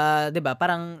course, diba,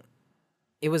 parang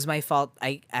it was my fault.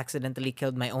 I accidentally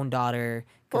killed my own daughter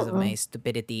because of my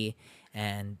stupidity.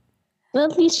 And Well,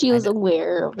 at least she was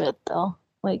aware of it though.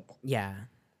 Like,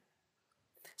 yeah.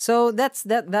 So that's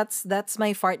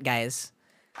my fart, guys.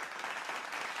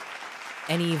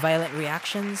 Any violent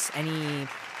reactions? Any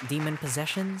demon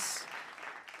possessions?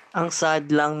 Ang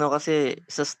sad lang no kasi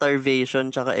sa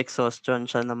starvation tsaka exhaustion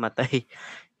siya namatay.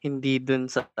 Hindi dun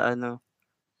sa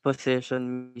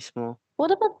possession mismo. what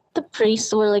about the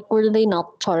priests? Were they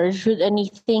not charged with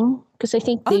anything? Because I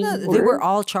think Oh, no, they were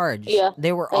all charged. Yeah. They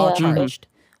were all Yeah. charged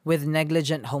with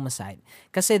negligent homicide.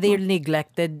 Kasi they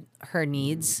neglected her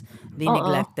needs. They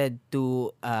neglected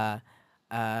to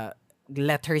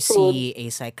let her see a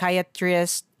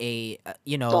psychiatrist, a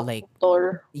like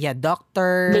doctor,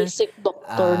 doctor, basic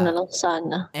doctor na lang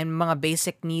sana. and mga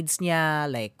basic needs niya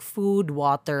like food,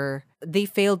 water. They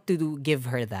failed to give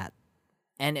her that,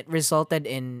 and it resulted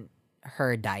in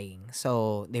her dying.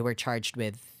 So they were charged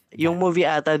with Yung movie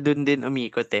ata dun din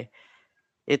umikot eh.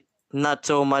 It not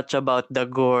so much about the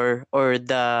gore or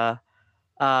the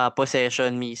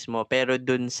possession mismo, pero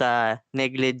dun sa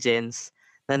negligence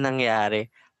na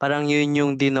nangyari. Parang yun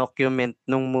yung dinocument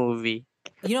nung movie.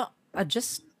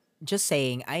 Just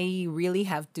saying, I really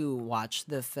have to watch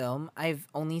the film. I've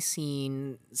only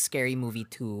seen Scary Movie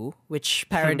 2, which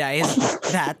parodized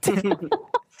that.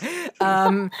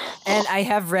 And I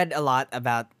have read a lot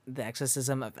about the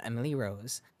Exorcism of Emily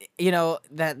Rose.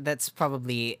 That's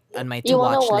probably on my You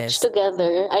wanna to-watch watch list.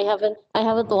 together? I haven't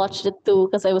watched it too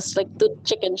because I was like too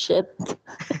chicken shit.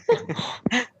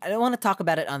 I don't want to talk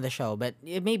about it on the show, but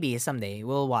maybe someday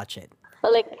we'll watch it.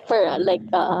 But like for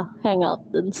hangout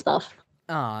and stuff.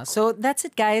 So that's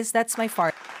it, guys. That's my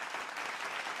fart.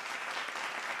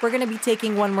 We're gonna be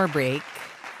taking one more break.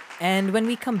 And when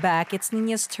we come back, it's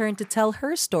Nina's turn to tell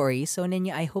her story. So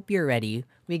Nina, I hope you're ready.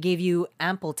 We gave you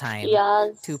ample time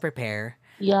Yes. to prepare.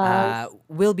 Yes.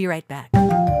 We'll be right back.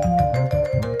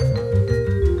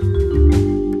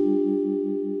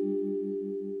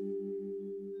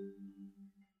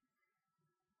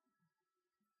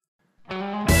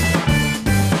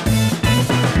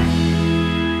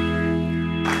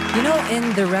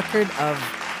 In the record of,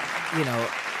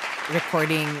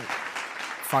 recording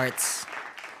farts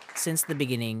since the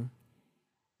beginning,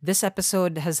 this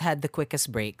episode has had the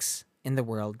quickest breaks in the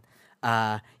world.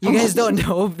 You guys don't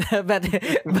know, but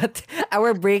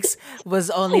our breaks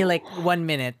was only like 1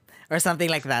 minute or something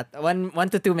like that. 1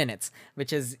 to 2 minutes,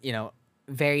 which is,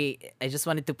 very. I just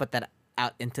wanted to put that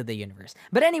out into the universe.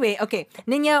 But anyway, okay,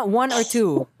 Ninya, 1 or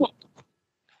 2?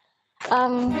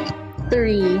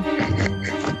 3.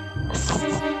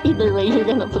 Either way, you're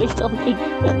gonna play something.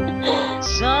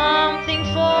 Something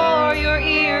for your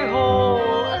ear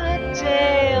hole, a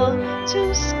tale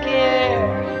to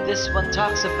scare. This one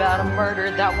talks about a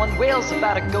murder, that one wails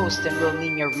about a ghost, and will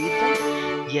Nina read them?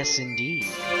 Yes, indeed.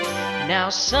 Now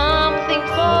something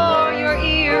for your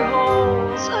ear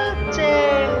holes, a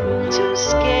tale to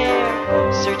scare.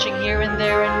 Searching here and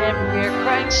there and everywhere,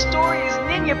 crying stories.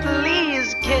 Nina,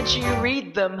 please, can't you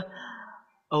read them?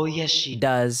 Oh yes, she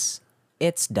does.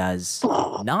 It's does.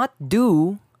 Not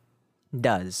do.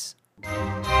 Does.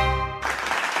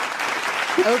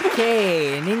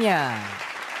 Okay, Ninya.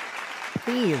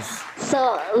 Please.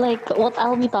 So, like, what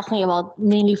I'll be talking about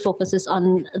mainly focuses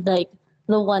on, like,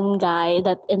 the one guy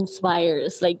that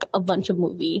inspires, like, a bunch of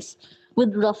movies.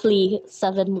 With roughly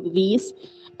 7 movies,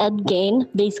 Ed Gein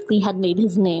basically had made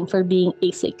his name for being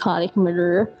a psychotic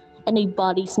murderer and a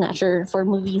body snatcher for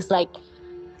movies like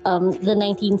the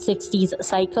 1960s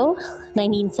Psycho,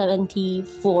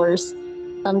 1974's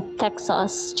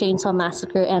Texas Chainsaw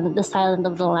Massacre, and The Silence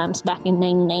of the Lambs back in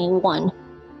 1991.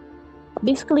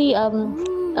 Basically,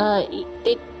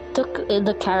 They took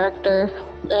the character,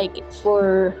 like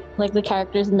for like the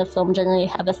characters in the film generally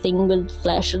have a thing with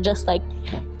flesh, just like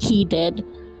he did.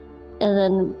 And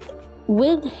then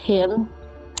with him,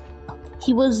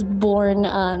 he was born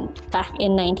back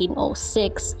in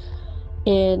 1906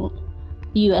 in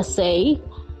USA.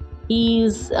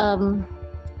 He's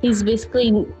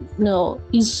basically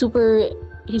he's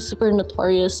super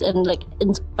notorious and like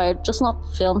inspired just not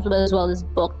films but as well as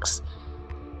books.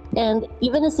 And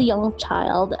even as a young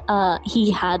child,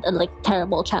 he had a like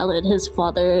terrible childhood. His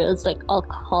father was like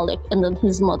alcoholic, and then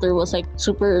his mother was like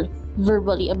super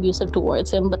verbally abusive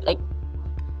towards him. But like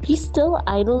he still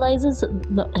idolizes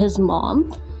his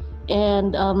mom,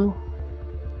 and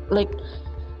like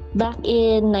back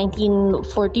in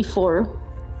 1944,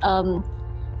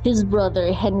 his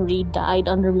brother Henry died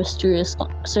under mysterious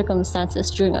circumstances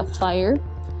during a fire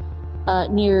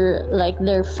near like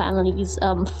their family's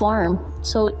farm.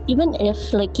 So even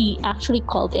if like he actually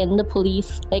called in the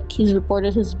police, like he's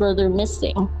reported his brother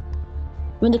missing,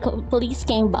 when the police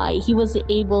came by, he was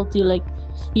able to like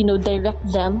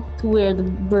direct them to where the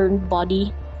burned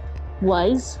body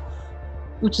was,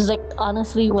 which is like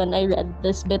honestly when I read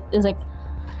this bit is like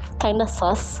kind of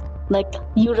sus. Like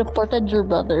you reported your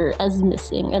brother as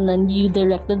missing and then you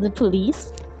directed the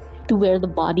police to where the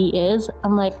body is.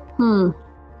 I'm like,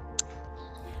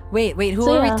 Wait, who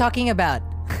So, are we yeah. talking about?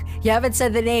 You haven't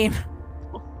said the name.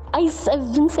 I've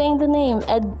been saying the name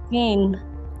Ed Gain.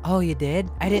 Oh, you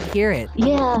did? I didn't hear it.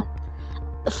 Yeah.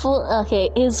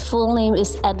 His full name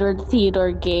is Edward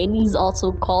Theodore Gain. He's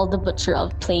also called the Butcher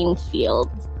of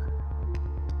Plainfield.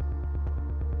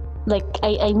 Like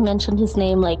I mentioned his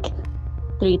name like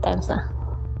 3 times now.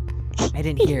 I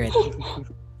didn't hear it.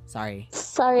 Sorry.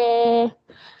 Sorry,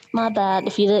 my bad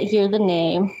if you didn't hear the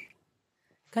name.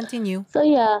 Continue. So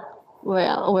yeah,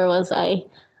 where was I?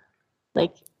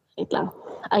 Like, wait lang.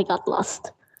 I got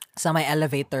lost. Sa may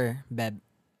elevator, Beb.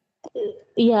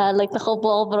 Yeah, like nakaupo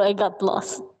ako pero I got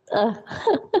lost.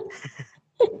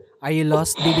 Are you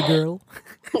lost, baby girl?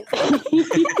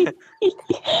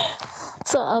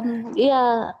 So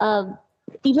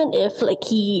even if like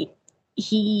he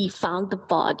found the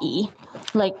body,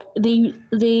 like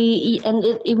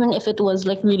even if it was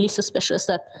like really suspicious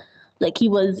that like he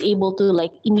was able to like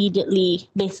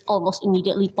almost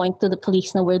immediately point to the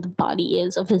police now where the body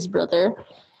is of his brother.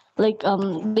 Like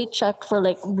they checked for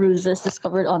like bruises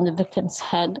discovered on the victim's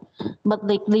head, but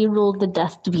like they ruled the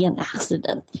death to be an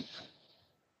accident.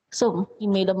 So he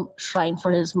made a shrine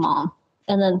for his mom,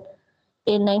 and then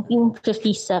in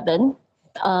 1957,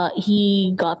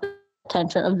 he got the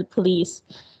attention of the police,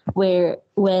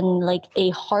 when like a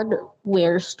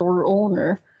hardware store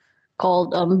owner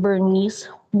called Bernice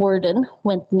Warden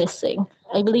went missing.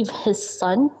 I believe his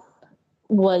son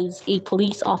was a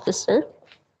police officer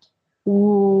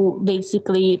who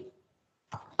basically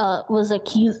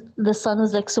the son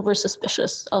was like super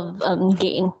suspicious of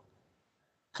Gain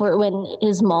for when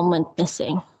his mom went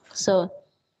missing. So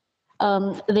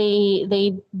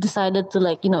they decided to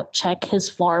like check his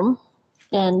farm,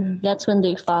 and that's when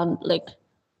they found like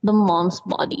the mom's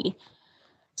body.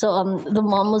 So the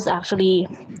mom was actually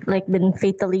like been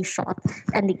fatally shot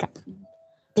and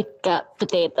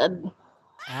decapitated.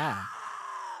 Ah.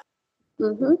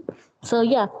 So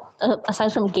yeah,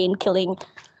 aside from Gain killing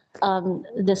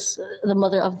the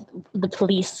mother of the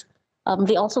police,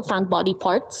 they also found body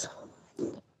parts,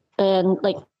 and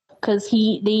like because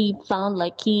they found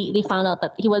out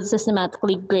that he was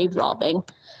systematically grave robbing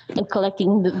and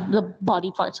collecting the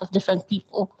body parts of different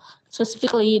people,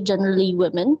 specifically generally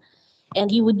women,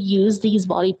 and he would use these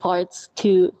body parts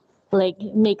to like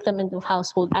make them into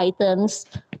household items,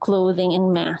 clothing,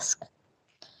 and masks.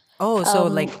 Oh, so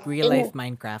like real life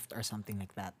Minecraft or something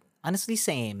like that. Honestly,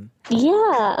 same.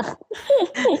 Yeah.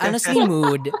 Honestly,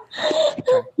 mood.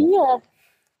 Sure. Yeah.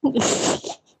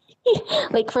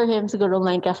 Like for him, siguro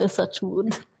Minecraft is such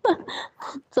mood.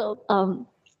 So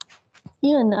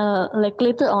like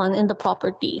later on in the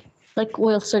property, like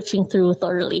while searching through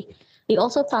thoroughly, they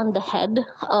also found the head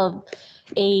of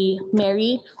a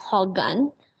Mary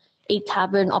Hogan, a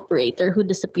tavern operator who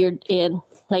disappeared in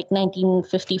like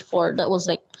 1954. That was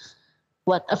like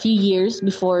a few years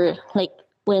before like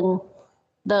when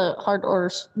the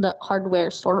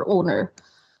hardware store owner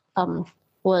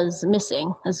was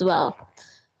missing as well.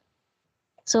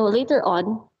 So later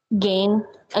on, Gain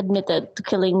admitted to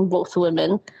killing both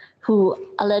women who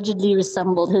allegedly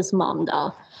resembled his mom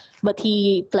now, but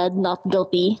he pled not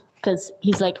guilty because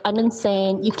he's like, I'm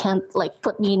insane. You can't like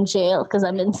put me in jail because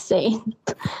I'm insane.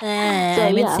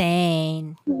 I'm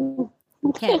insane.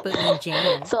 Can't put me in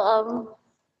jail. So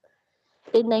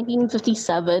in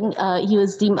 1957, he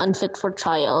was deemed unfit for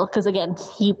trial because again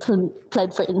he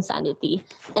pled for insanity,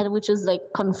 and which is like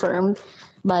confirmed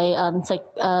by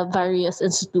various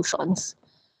institutions.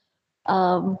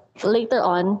 Later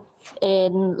on,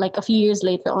 in like a few years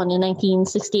later on, in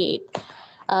 1968,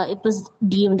 it was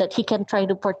deemed that he can try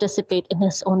to participate in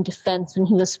his own defense when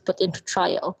he was put into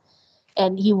trial,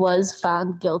 and he was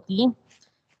found guilty.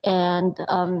 And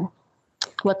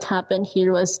what happened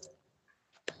here was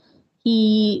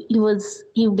he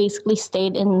basically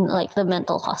stayed in like the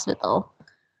mental hospital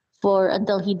for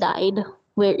until he died.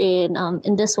 Wherein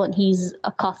in this one, his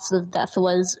cause of death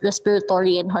was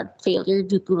respiratory and heart failure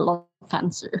due to lung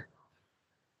cancer.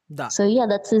 Da. So yeah,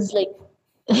 that's his like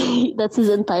that's his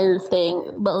entire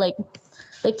thing. But like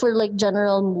for like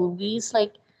general movies,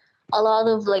 like a lot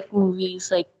of like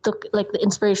movies like took like the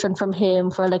inspiration from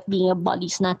him for like being a body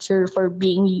snatcher, for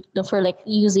like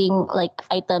using like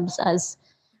items as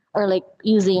or like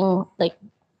using like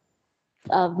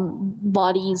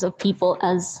bodies of people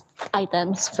as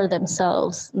items for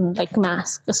themselves, like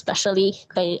masks, especially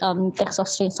by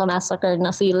Texas Chainsaw Massacre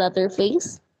na si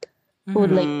Leatherface, who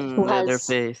has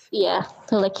Leatherface. yeah,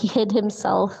 so like he hid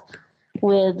himself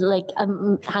with like a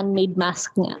handmade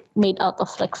mask niya, made out of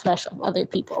like flesh of other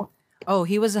people. Oh,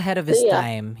 he was ahead of So his yeah.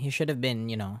 time. He should have been,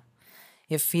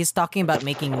 if he's talking about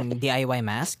making DIY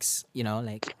masks,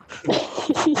 like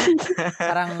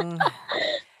parang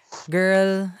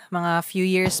girl, mga few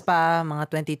years pa, mga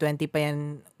 2020 pa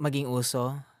yan maging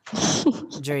uso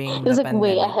during He the was like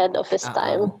way pandemic. ahead of his Uh-uh.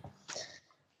 time.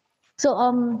 So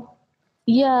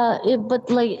yeah, but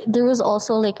like there was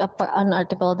also like an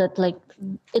article that like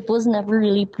it was never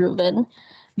really proven,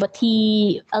 but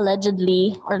he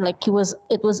allegedly or like it was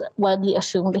widely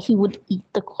assumed that he would eat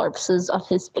the corpses of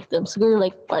his victims. Siguro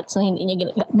like parts na hindi niya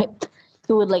ginagamit,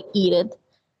 he would like eat it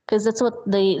because that's what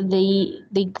they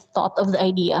thought of the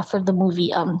idea for the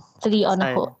movie Three on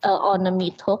Silent. On a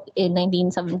Meat Hook in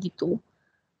 1972.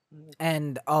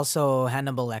 And also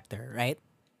Hannibal Lecter, right?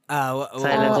 Silence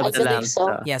I of the believe Lambs.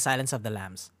 so. Yeah, Silence of the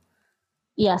Lambs.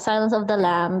 Yeah, Silence of the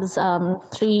Lambs,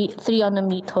 three on a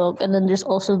Meat Hook, and then there's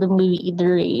also the movie The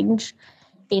Range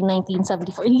in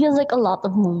 1974. He has like a lot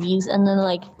of movies, and then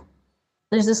like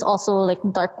there's this also like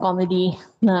dark comedy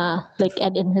na like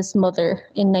Ed and His Mother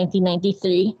in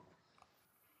 1993.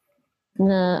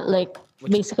 Na like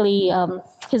basically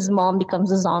his mom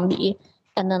becomes a zombie,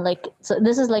 and then like so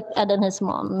this is like Ed and his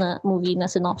mom na movie na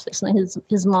synopsis na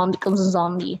his mom becomes a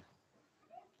zombie,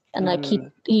 and like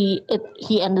he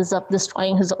ends up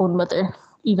destroying his own mother,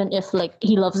 even if like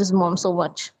he loves his mom so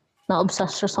much, na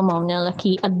obsessed siya sa mom niya. Like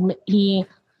he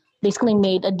basically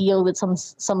made a deal with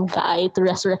some guy to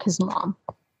resurrect his mom.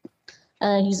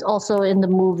 He's also in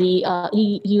the movie.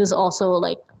 He was also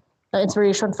like the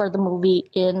inspiration for the movie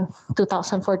in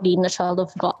 2014, The Child of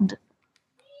God.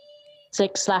 It's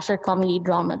like slasher comedy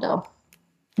drama though,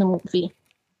 the movie.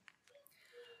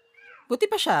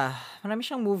 Buti pa siya. Marami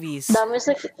siyang movies. Dami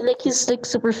is like he's like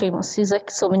super famous. He's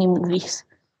like so many movies.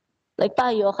 Like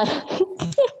tayo, kaya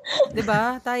 'Di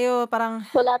ba? Tayo parang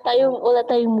wala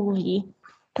tayong movie.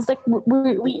 Cause like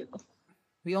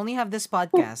we only have this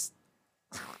podcast.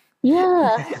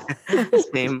 yeah.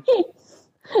 Same.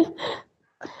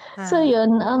 So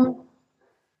yun,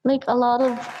 like a lot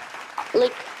of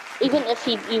like even if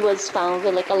he was found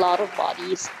with like a lot of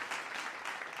bodies,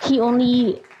 he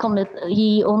only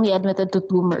admitted to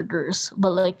 2 murders.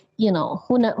 But like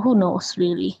who knows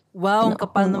really? Wow, ang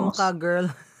kapal who ng knows? mukha, girl.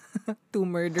 2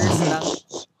 murders lang.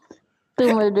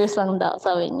 2 murders lang daw,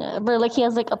 sabi niya. But like he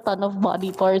has like a ton of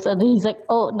body parts, and he's like,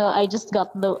 oh no, I just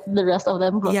got the rest of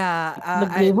them. Yeah,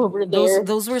 the grave over there.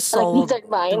 those were Like, sold these are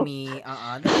mine. to me.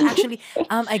 Actually,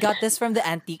 I got this from the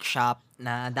antique shop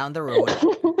na down the road.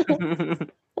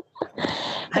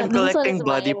 I'm This one collecting is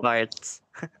body mine. parts.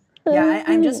 Yeah,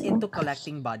 I'm just into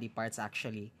collecting body parts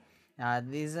actually.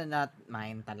 These are not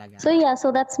mine talaga. So yeah, so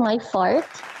that's my fart.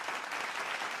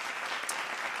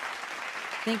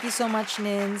 Thank you so much,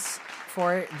 Nins,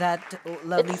 for that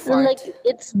lovely It's fart. like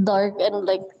it's dark and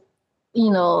like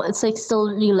it's like still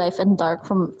real life and dark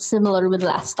from similar with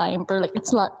last time, but like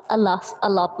it's not a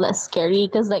lot less scary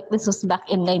because like this was back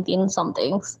in 19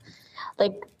 somethings.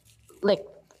 Like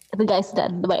the guy's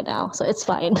dead by now, so it's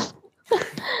fine.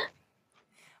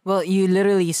 Well, you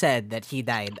literally said that he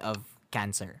died of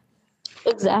cancer.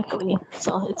 Exactly.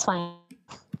 So it's fine.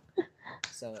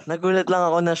 So Nagulat lang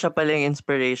ako na siya pala yung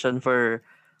inspiration for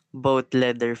both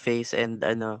Leatherface and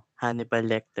Hannibal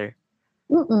Lecter.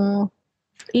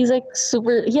 He's like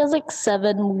super. He has like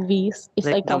 7 movies if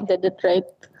I Like counted it right.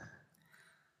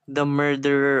 the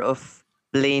murderer of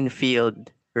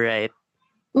Plainfield, right?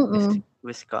 Mm-mm.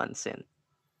 Wisconsin.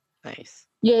 Nice.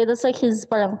 Yeah, that's like his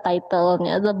parang title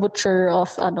niya, the butcher of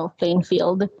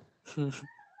Plainfield.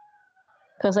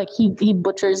 Because like he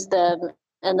butchers them,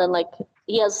 and then like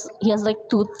he has like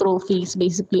two trophies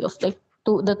basically of like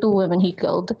the two women he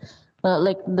killed,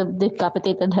 like the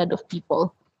decapitated head of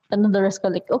people, and then the rest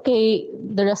are like, okay,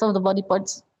 the rest of the body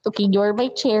parts. Okay, you're my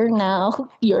chair now.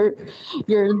 You're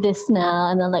this now,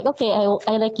 and then like, okay,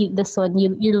 I like you this one.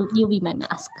 You be my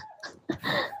mask.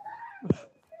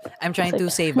 I'm It's trying like to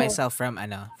save myself from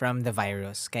the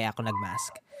virus, kaya ako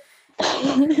nagmask.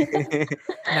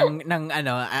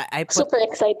 I put super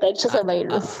excited siya sa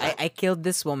virus. I killed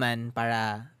this woman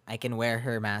para I can wear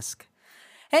her mask.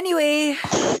 Anyway,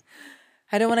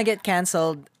 I don't want to get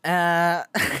canceled.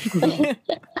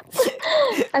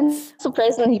 I'm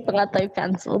surprised na hindi pa nga tayo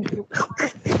canceled.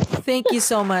 Thank you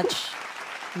so much,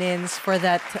 Nins, for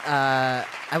that.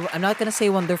 I'm not gonna say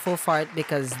wonderful fart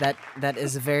because that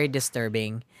is very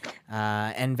disturbing,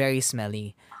 and very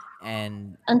smelly,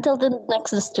 and Until the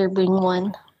next disturbing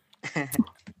one.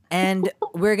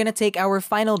 we're gonna take our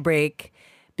final break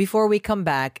before we come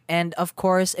back, and of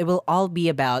course, it will all be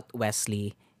about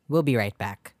Wesley. We'll be right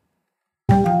back.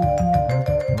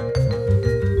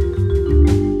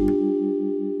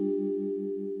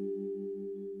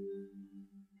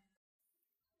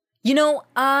 You know,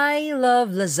 I love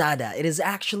Lazada. It is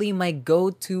actually my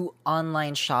go to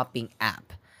online shopping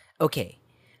app. Okay,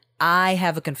 I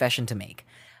have a confession to make.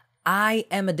 I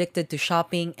am addicted to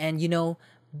shopping, and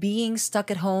being stuck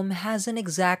at home hasn't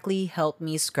exactly helped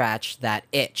me scratch that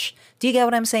itch. Do you get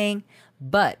what I'm saying?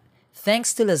 But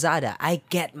thanks to Lazada, I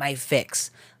get my fix.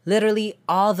 Literally,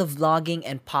 all the vlogging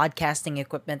and podcasting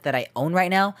equipment that I own right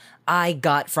now, I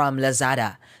got from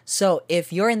Lazada. So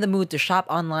if you're in the mood to shop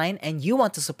online and you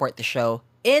want to support the show,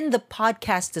 in the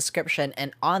podcast description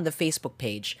and on the Facebook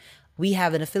page, we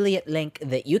have an affiliate link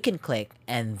that you can click,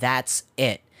 and that's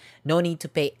it. No need to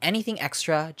pay anything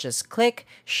extra, just click,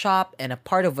 shop, and a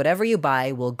part of whatever you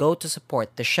buy will go to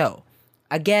support the show.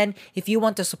 Again, if you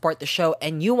want to support the show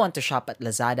and you want to shop at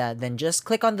Lazada, then just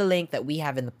click on the link that we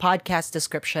have in the podcast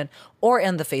description or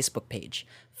on the Facebook page.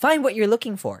 Find what you're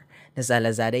looking for. Nasa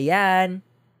Lazada yan.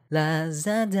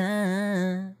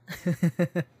 Lazada.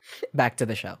 Back to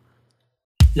the show.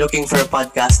 Looking for a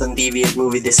podcast on TV and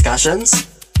movie discussions?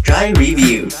 Try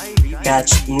Review.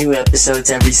 Catch new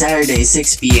episodes every Saturday,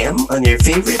 6 p.m. on your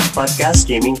favorite podcast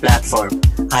streaming platform.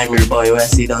 I'm your boy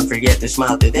Wesley. Don't forget to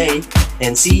smile today,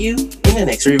 and see you in the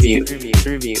next review.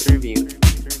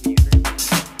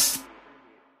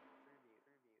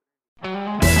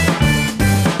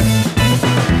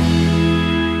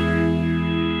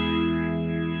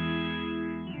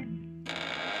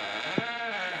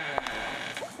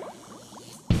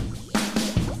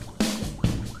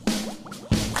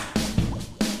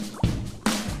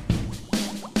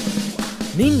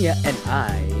 Ninya and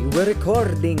I were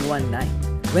recording one night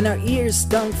when our ears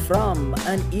stung from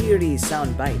an eerie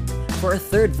soundbite. For a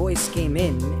third voice came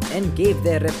in and gave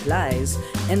their replies,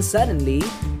 and suddenly,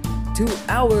 to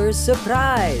our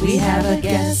surprise, We have a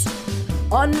guest.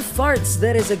 On Farts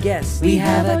there is a guest. We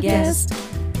have a guest.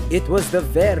 It was the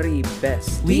very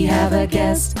best. We have a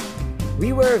guest.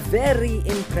 We were very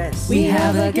impressed. We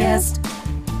have a guest.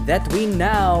 That we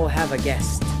now have a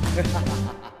guest.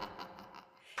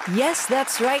 Yes,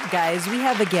 that's right, guys. We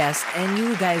have a guest, and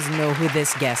you guys know who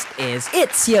this guest is.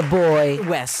 It's your boy,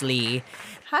 Wesley.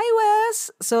 Hi, Wes.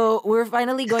 So, we're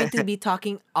finally going to be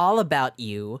talking all about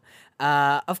you.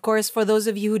 Of course, for those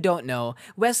of you who don't know,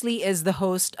 Wesley is the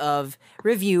host of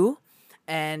Review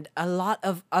and a lot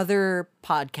of other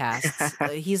podcasts.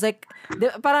 He's like,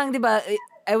 parang, diba,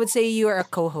 I would say you are a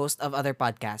co-host of other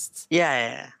podcasts.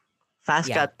 Yeah. Fast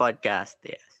Yeah. Cat Podcast,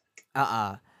 yes.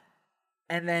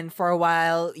 And then for a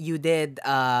while, you did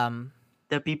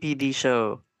The PPD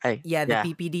show. the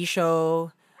PPD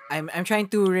show. I'm trying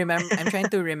to remember. I'm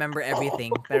trying to remember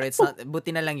everything, pero it's not.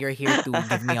 Buti na lang you're here to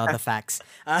give me all the facts.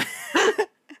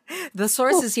 The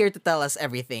source is here to tell us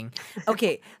everything.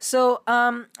 Okay, so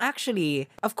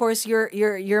actually, of course,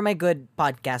 you're my good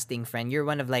podcasting friend. You're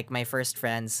one of like my first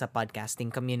friends sa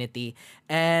podcasting community,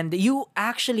 and you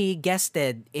actually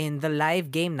guested in the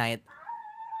live game night.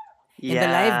 In the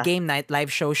live game night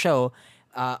live show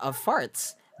of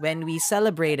Farts when we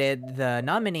celebrated the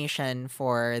nomination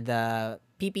for the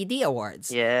PPD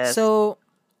Awards. Yes. So,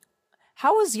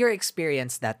 how was your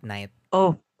experience that night?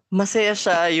 Oh, masaya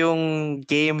siya yung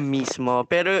game mismo.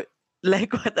 Pero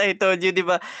like what I told you, 'di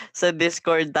ba, sa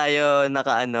Discord tayo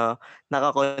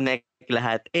naka-connect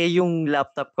lahat. Yung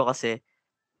laptop ko kasi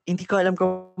hindi ko alam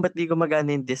kung ba't di gumagana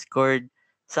yung Discord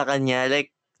sa kanya. Like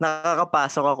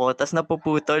nakakapasok ako tas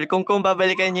napuputol. Kung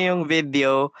babalikan niyo yung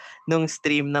video nung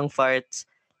stream ng Farts,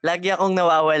 lagi akong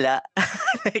nawawala.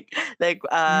 like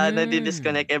Mm.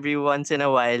 nadi-disconnect every once in a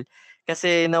while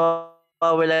kasi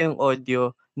nawawala yung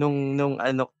audio nung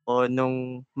ano ko,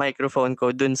 nung microphone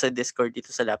ko dun sa Discord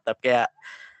dito sa laptop. Kaya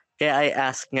I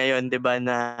ask ngayon, 'di ba,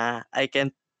 na I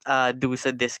can't do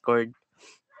sa Discord.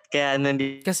 Kaya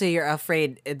nandito Kasi you're tayo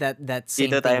afraid ngayon that sa that ano.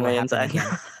 same thing will happen again.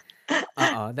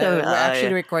 That we're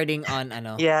actually Yeah. recording on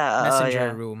Yeah, Messenger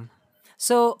yeah. room.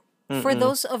 So, for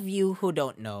those Mm. of you who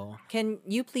don't know, can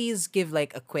you please give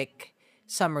like a quick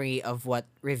summary of what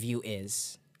review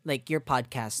is? Like your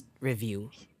podcast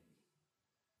review.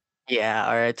 Yeah,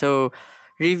 all right. So,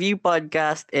 Review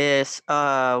Podcast is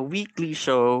a weekly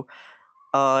show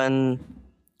on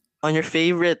your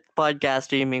favorite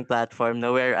podcast streaming platform,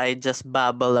 no, where I just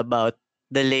babble about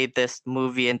the latest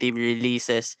movie and TV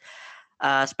releases.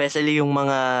 Especially yung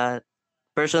mga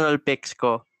personal picks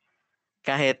ko.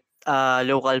 Kahit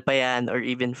local pa yan or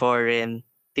even foreign,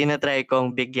 tinatry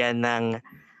kong bigyan ng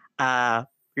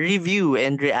review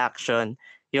and reaction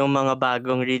yung mga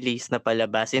bagong release na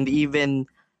palabas and even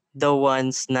the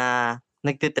ones na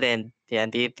nagtitrend. Yan,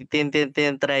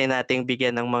 tinatry nating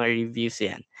bigyan ng mga reviews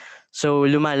yan. So,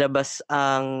 lumalabas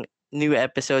ang new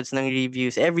episodes ng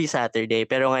reviews every Saturday.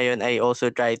 Pero ngayon, I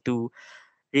also try to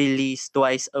release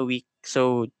twice a week.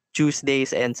 So,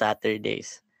 Tuesdays and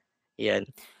Saturdays.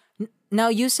 Yan. Now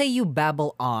you say you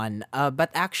babble on,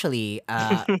 but actually,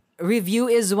 review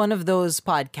is one of those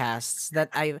podcasts that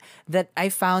I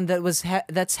found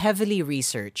that's heavily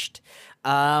researched.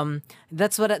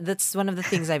 That's one of the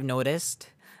things I've noticed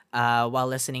while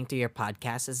listening to your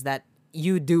podcast is that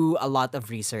you do a lot of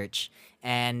research,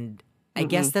 and I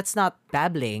guess Mm-mm. that's not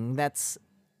babbling. That's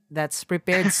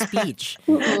prepared speech.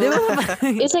 Di ba?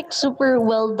 Mm-mm. It's like super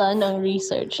well done on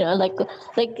research.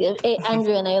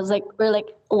 Andrew and I was like, we're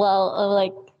like, wow,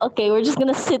 like, okay, we're just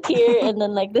gonna sit here and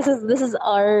then like this is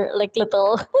our like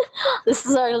little this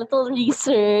is our little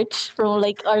research from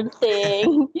like our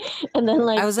thing, and then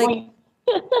I like was like,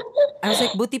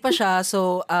 buti pa siya.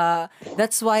 So,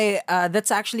 that's why,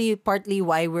 that's actually partly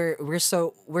why we're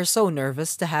so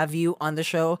nervous to have you on the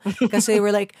show. Kasi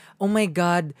we're like, oh my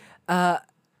God,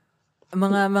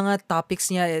 mga topics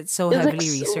niya, it's so it's like heavily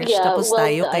so, researched. yeah, Tapos well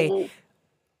tayo kay, done.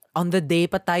 on the day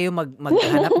pa tayo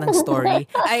maghanap ng story.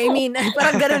 I mean,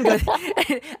 parang ganun.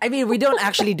 I mean, we don't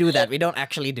actually do that. We don't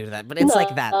actually do that. But it's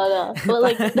like that. No. Well,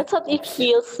 like that's how it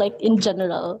feels like in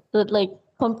general. That like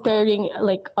comparing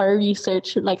like our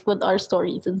research like with our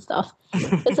stories and stuff.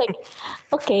 It's like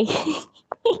okay.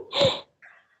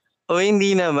 O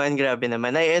hindi naman, grabe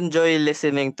naman. I enjoy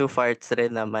listening to farts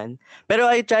rin naman. Pero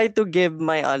I try to give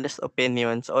my honest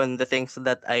opinions on the things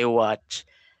that I watch.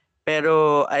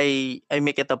 Pero I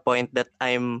make it a point that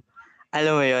alam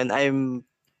mo yun, I'm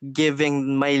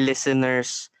giving my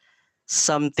listeners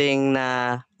something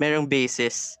na merong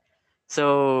basis.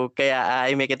 So, kaya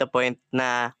I make it a point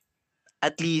na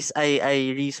at least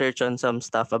I research on some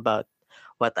stuff about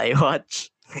what I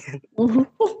watch.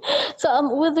 So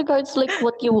with regards to, like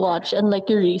what you watch and like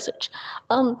your research,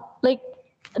 like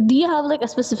do you have like a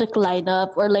specific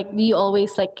lineup, or like do you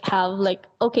always like have like,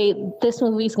 okay, this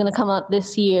movie is gonna come out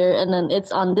this year and then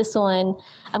it's on this one,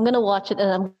 I'm gonna watch it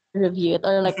and I'm gonna review it,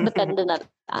 or like depende na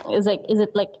lang. Is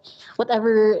it like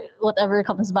whatever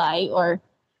comes by, or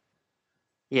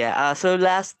Yeah, so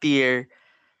last year,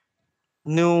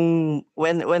 nung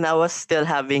when I was still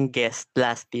having guests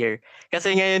last year.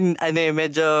 Kasi ngayon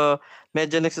medyo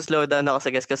nagso-slow down ako sa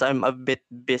guests kasi I'm a bit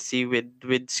busy with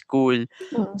school.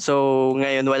 mm, So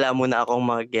ngayon wala muna akong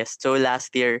mga guests. So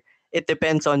last year, it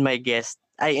depends on my guest.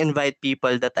 I invite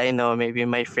people that I know, maybe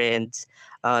my friends,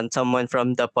 someone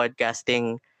from the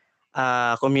podcasting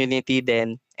community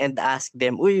then, and ask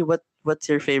them, "Uy, what's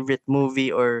your favorite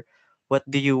movie, or what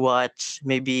do you watch?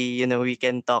 Maybe, we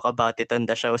can talk about it on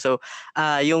the show." So,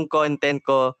 yung content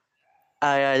ko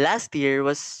last year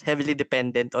was heavily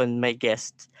dependent on my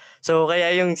guests. So,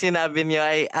 kaya yung sinabi niyo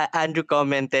ay Andrew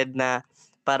commented na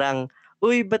parang,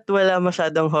 "Uy, ba't wala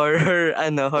masyadong horror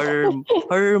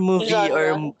horror movie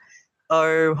genre?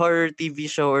 or horror TV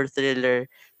show or thriller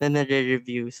na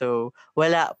nare-review." So,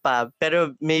 wala pa.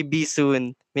 Pero maybe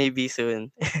soon. Maybe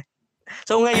soon.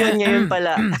 So, ngayon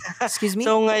pala. Excuse me?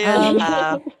 So, ngayon,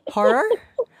 Horror?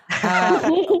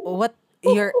 What,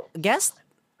 your guest?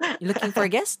 You looking for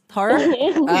a guest? Horror?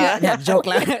 yeah. Yeah, joke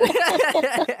lang.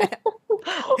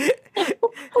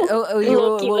 Low-key, What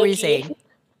were you low-key. saying?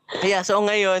 Yeah, so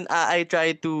ngayon, I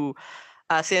try to,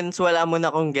 since wala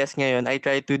muna akong guest ngayon, I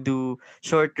try to do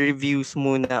short reviews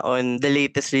muna on the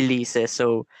latest releases.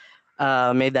 So,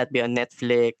 may that be on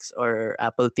Netflix or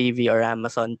Apple TV or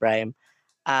Amazon Prime.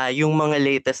 yung mga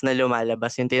latest na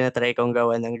lumalabas, yung tinatry kong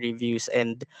gawa ng reviews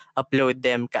and upload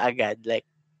them kaagad. Like,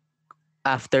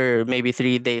 after maybe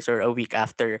 3 days or a week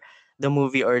after the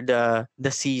movie or the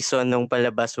season nung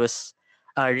palabas was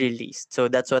released. So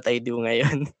that's what I do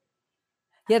ngayon.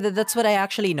 Yeah, that's what I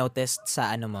actually noticed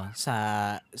sa ano mo,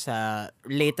 sa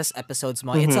latest episodes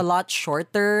mo. It's Mhm. a lot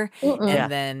shorter, Mm-mm. Yeah.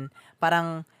 and then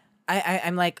parang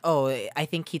I'm like, oh, I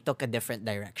think he took a different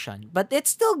direction, but it's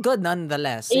still good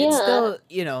nonetheless. It's Yeah, still,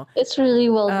 you know, it's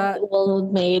really uh, well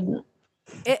made.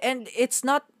 and it's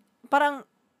not parang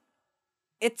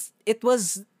it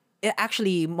was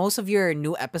actually most of your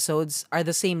new episodes are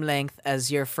the same length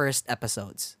as your first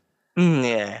episodes.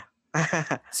 Yeah.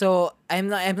 So I'm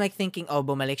like thinking, oh,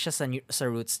 bumalik siya sa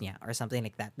roots niya or something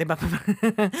like that. Diba?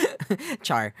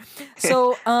 Char.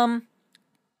 So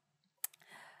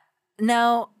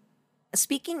now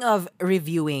speaking of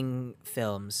reviewing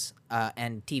films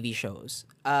and TV shows,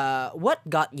 what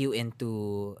got you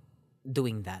into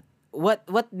doing that? What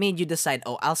made you decide,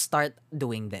 oh, I'll start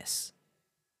doing this?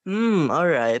 All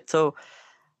right. So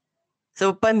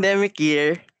pandemic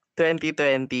year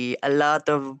 2020, a lot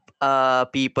of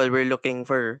people were looking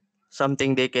for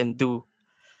something they can do,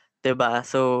 'di ba?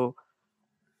 So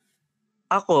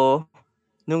ako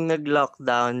nung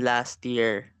nag-lockdown last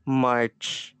year,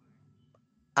 March,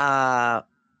 uh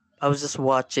I was just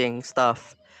watching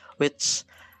stuff which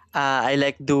I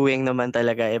like doing naman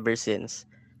talaga ever since.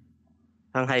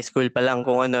 Ang high school pa lang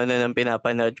kung ano-ano nang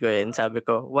pinapanood ko yun. Sabi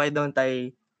ko, why don't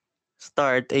I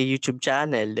start a YouTube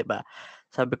channel, 'di ba?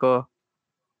 Sabi ko,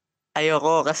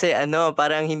 ayoko kasi ano,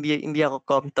 parang hindi ako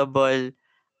comfortable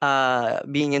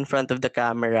being in front of the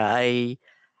camera. I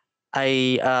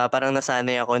parang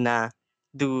nasanay ako na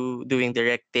doing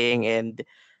directing and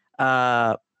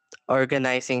uh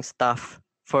organizing stuff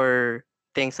for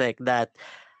things like that.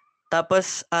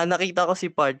 Tapos nakita ko si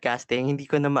podcasting, hindi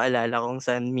ko na maalala kung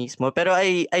saan mismo. Pero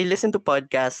I listen to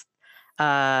podcast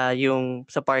yung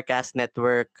sa Podcast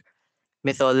Network,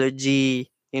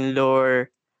 mythology, yung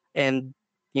lore, and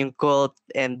yung cult,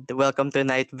 and Welcome to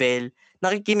Night Vale.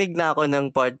 Nakikinig na ako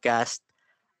ng podcast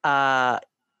uh,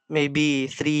 maybe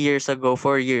 3 years ago,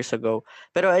 4 years ago.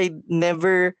 Pero I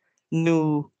never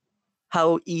knew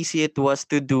how easy it was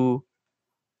to do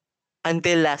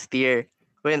until last year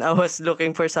when I was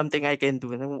looking for something I can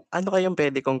do. Ano kayang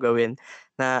pwede kong gawin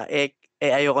na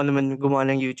ayoko naman gumawa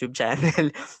ng YouTube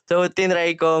channel. So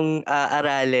tinry kong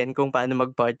aralin kung paano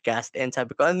mag-podcast and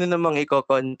sabi ko ano namang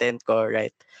iko-content ko,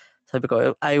 right? Sabi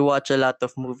ko I watch a lot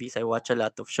of movies, I watch a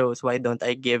lot of shows. Why don't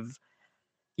I give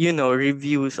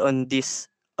reviews on these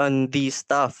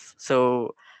stuff?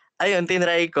 So ayun,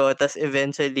 tinry ko, tas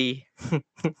eventually,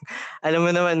 alam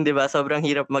mo naman, di ba, sobrang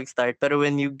hirap mag-start. Pero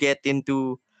when you get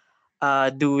into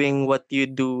doing what you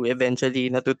do,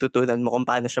 eventually natututunan mo kung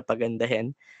paano siya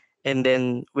pagandahin. And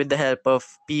then, with the help of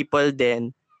people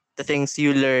then, the things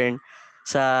you learn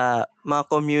sa mga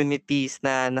communities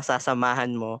na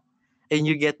nasasamahan mo, and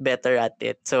you get better at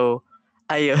it. So,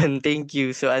 ayun, thank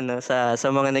you sa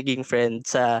mga naging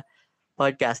friends sa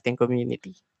podcasting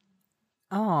community.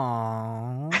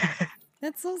 Oh,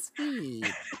 that's so sweet.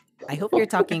 I hope you're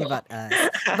talking about us.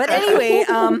 But anyway,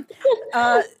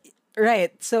 uh,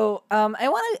 right. So, I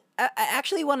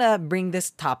actually wanna bring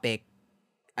this topic,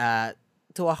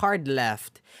 to a hard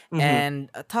left, Mhm. and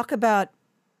talk about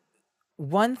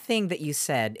one thing that you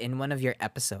said in one of your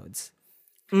episodes.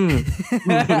 Mm.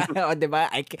 Oh, diba?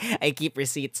 I keep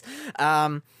receipts.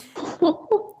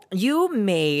 You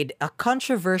made a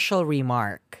controversial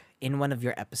remark in one of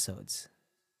your episodes.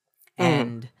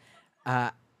 And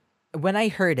when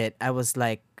I heard it, I was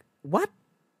like, "What?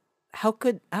 How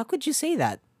could you say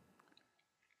that?"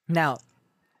 Now,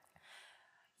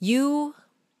 you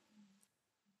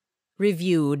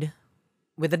reviewed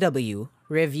with a W,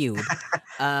 reviewed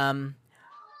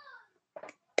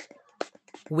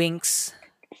Winx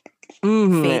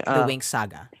Fate the Winx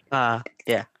Saga.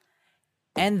 Yeah.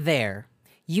 And there,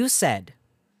 you said,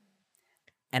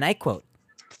 and I quote,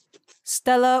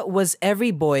 Stella was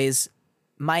every boy's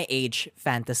my age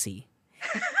fantasy.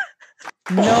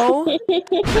 No,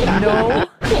 no,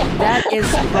 that is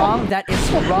wrong. That is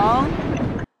wrong.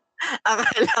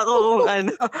 Akala ko kung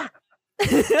ano.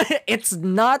 It's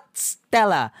not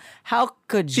Stella. How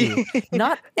could you?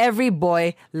 Not every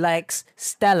boy likes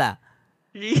Stella.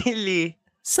 Really?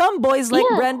 Some boys like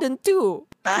Yeah. Brandon too.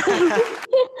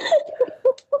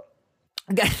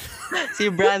 Si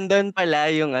Brandon pala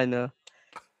yung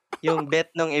yung bet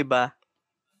nung iba.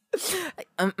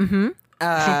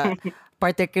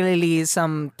 Particularly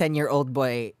some 10-year-old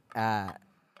boy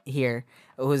here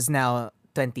who's now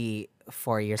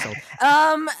 24 years old.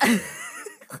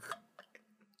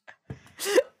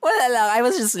 Well, I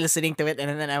was just listening to it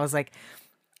and then I was like,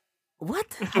 what?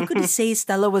 How could he say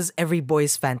Stella was every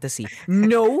boy's fantasy?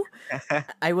 No,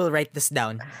 I will write this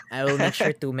down. I will make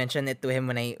sure to mention it to him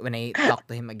when I talk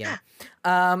to him again.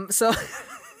 So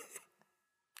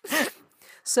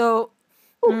so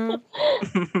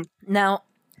now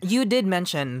you did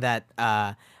mention that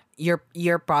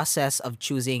your process of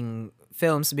choosing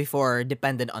films before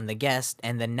depended on the guest,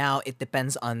 and then now it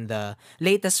depends on the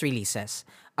latest releases.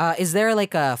 Is there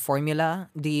like a formula?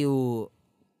 Do you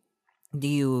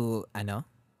ano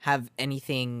have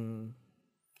anything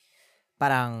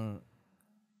parang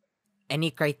any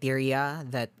criteria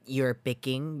that you're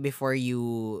picking before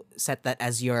you set that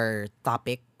as your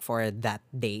topic for that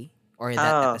day or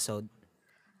that Oh, episode?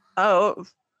 oh,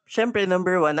 syempre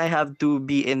number one, I have to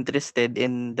be interested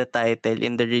in the title,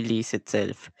 in the release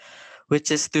itself.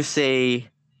 Which is to say,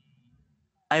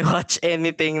 I watch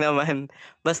anything naman.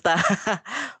 Basta,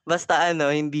 basta ano,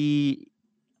 hindi,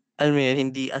 alam mo yun,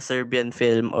 hindi a Serbian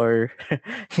film or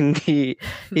hindi,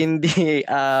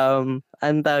 ang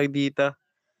tawag dito,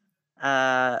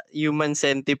 human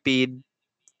centipede.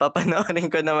 Papanoorin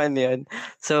ko naman yun.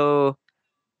 So,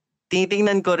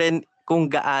 titingnan ko rin kung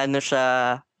gaano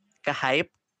siya ka-hype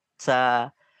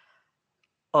sa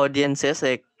audiences.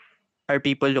 Like, are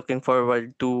people looking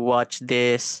forward to watch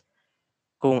this?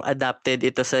 Kung adapted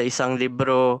ito sa isang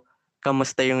libro,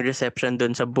 kamusta yung reception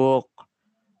dun sa book?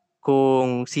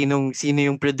 Kung sino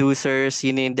yung producers,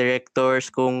 sino yung directors,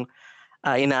 kung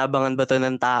inaabangan ba to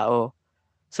ng tao.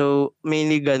 So,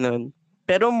 mainly ganun.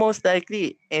 Pero most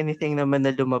likely, anything naman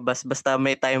na lumabas, basta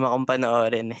may time akong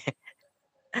panoorin.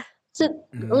 So,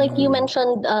 like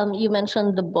Mm. you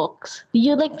mentioned the books.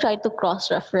 You like try to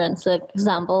cross reference. Like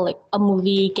example, like a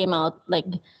movie came out like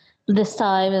this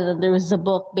time, and then there was a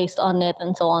book based on it,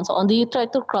 and so on, so on. Do you try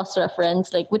to cross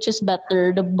reference like which is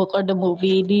better, the book or the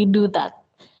movie? Do you do that,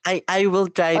 I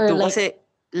will try or to like kasi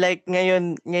like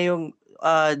ngayong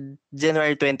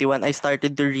January 21 I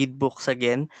started to read books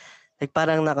again. Like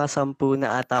parang nakasampu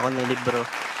na ata ako na libro.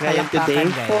 Ngayon Palakpakan, today.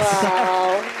 guys.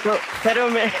 wow? So,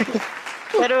 pero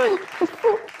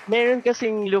meron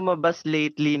kasing lumabas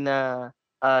lately na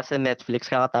sa Netflix,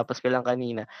 kakatapos ko lang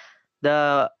kanina.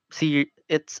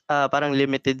 It's parang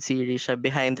limited series siya,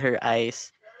 Behind Her Eyes,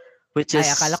 which Ay,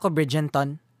 akala is ko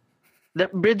Bridgerton. the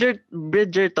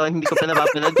Bridgerton, hindi ko pa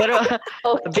napapanood. Pero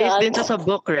Oh based God, din siya sa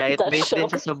book, right? that Based din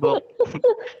show. siya sa book.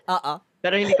 Oo.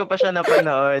 Pero hindi ko pa siya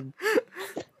napanood.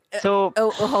 So,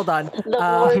 Hold on. The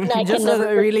word na I can Just a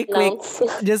never really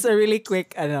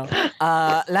quick, pronounce. ano.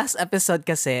 Last episode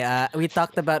kasi, we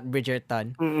talked about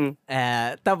Bridgerton. mm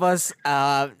Tapos,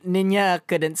 Ninya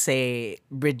couldn't say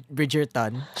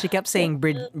Bridgerton. She kept saying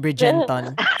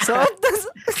Bridgenton. So,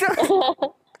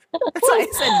 so I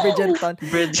said Bridgenton.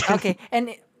 Bridgerton. Okay,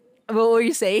 and what were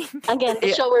you saying? Again,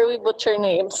 the Yeah. show where we butcher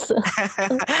names.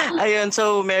 Ayun,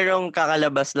 so merong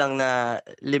kakalabas lang na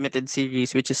limited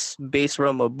series which is based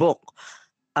from a book.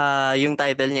 Yung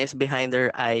title niya is Behind Her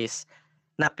Eyes.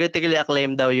 Na critically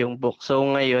acclaimed daw yung book. So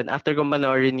ngayon, after ko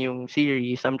panoorin yung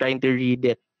series, I'm trying to read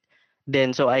it.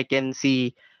 Then so I can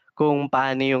see kung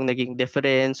paano yung naging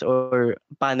difference or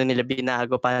paano nila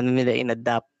binago, paano nila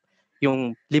inadapt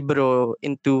yung libro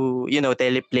into,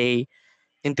 teleplay,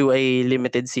 into a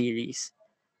limited series.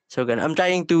 So ganun. I'm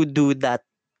trying to do that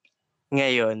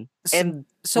ngayon. So, And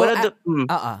so one of the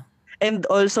and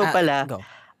also pala, go.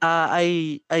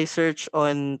 I search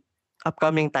on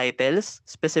upcoming titles,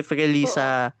 specifically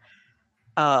sa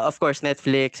of course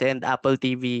Netflix and Apple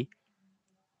TV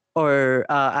or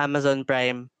Amazon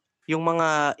Prime, yung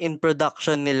mga in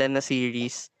production nila na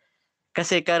series.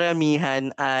 Kasi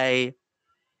karamihan ay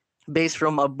based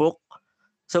from a book.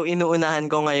 So inuunahan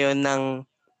ko ngayon ng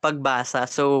pagbasa.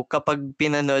 So kapag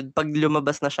pag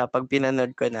lumabas na siya, pag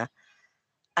pinanood ko na,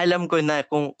 alam ko na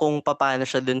kung papaano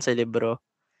siya dun sa libro.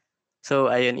 So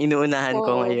ayun, inuunahan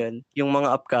ko Oh. ngayon yung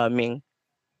mga upcoming.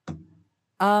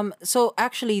 So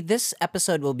actually, this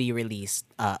episode will be released.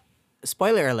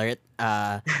 Spoiler alert.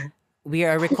 We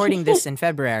are recording this in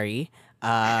February.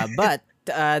 But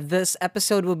this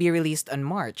episode will be released on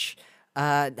March.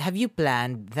 Have you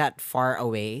planned that far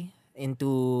away into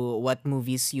what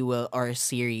movies you will or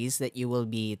series that you will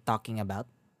be talking about?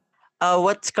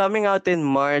 What's coming out in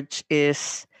March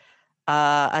is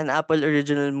an Apple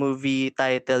original movie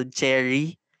titled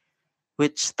Cherry,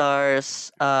 which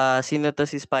stars sino to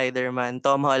si Spider-Man,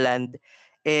 Tom Holland,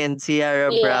 and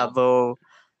Ciara Yeah. Bravo.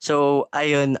 So,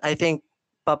 ayun, I think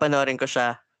papanoorin ko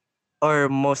siya. Or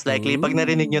most likely, pag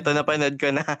narinig nyo to, napanood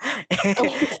ko na.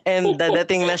 And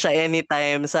dadating na siya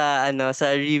anytime sa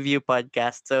review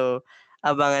podcast. So,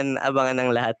 abangan ng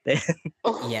lahat.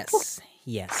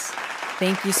 Yes.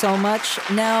 Thank you so much.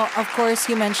 Now, of course,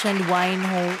 you mentioned why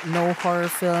no horror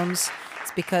films.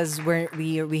 It's because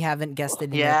we haven't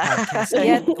guested in your Yeah. podcast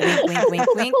yet. Wink, wink, wink,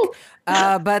 wink.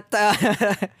 But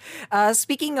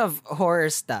speaking of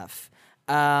horror stuff,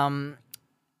 um,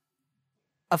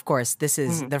 of course, this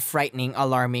is Mhm. the frightening,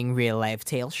 alarming real life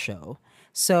tale show.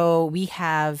 So we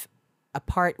have a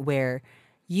part where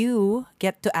you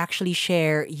get to actually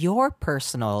share your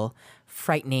personal,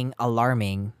 frightening,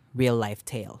 alarming real life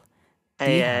tale. Do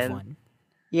you have Ayan. one?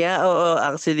 Yeah, oo.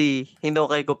 Actually,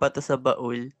 hinukay ko pa 'to sa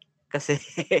baul. Kasi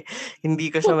hindi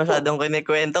ko siya masyadong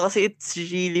kinukuwento kasi it's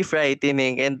really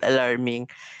frightening and alarming.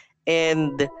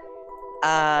 And,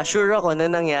 sure ako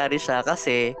na nangyari siya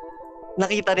kasi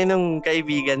nakita rin nung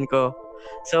kaibigan ko.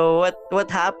 So, what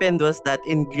happened was that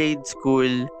in grade school,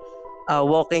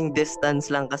 walking distance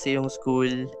lang kasi yung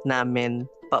school namin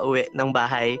pauwi ng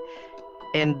bahay.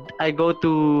 And I go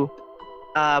to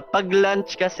pag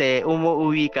lunch kasi,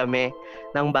 umuuwi kami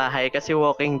ng bahay kasi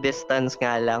walking distance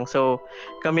nga lang. So,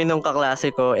 kami nung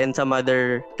kaklase ko and some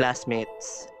other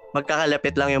classmates,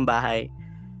 magkakalapit lang yung bahay.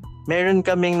 Meron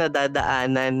kaming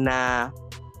nadadaanan na,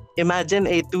 imagine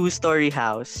a two-story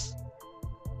house.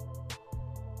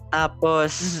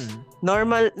 Tapos, Mhm.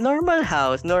 normal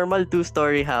house, normal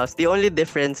two-story house. The only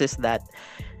difference is that,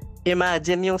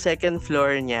 imagine yung second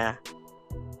floor niya,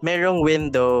 merong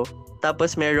window,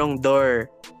 tapos merong door.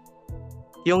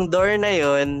 Yung door na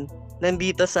yon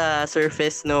nandito sa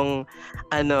surface nung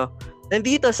ano,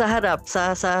 nandito sa harap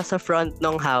sa front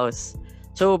ng house.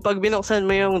 So pag binuksan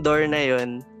mo yung door na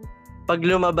yon, pag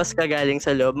lumabas ka galing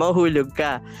sa loob, mahuhulog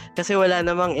ka kasi wala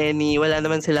naman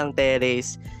silang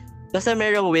terrace. Basta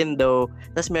merong window,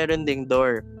 tas meron ding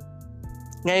door.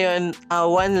 Ngayon,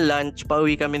 one lunch,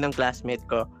 pauwi kami ng classmate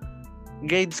ko.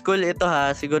 Grade school ito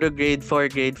ha, siguro grade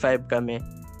 4, grade 5 kami.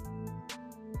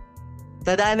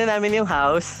 Nadaanan namin yung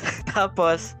house.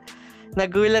 Tapos,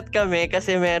 nagulat kami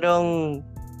kasi merong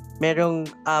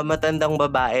matandang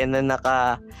babae na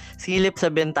nakasilip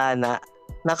sa bintana.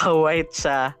 Naka-white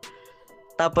siya.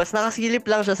 Tapos, nakasilip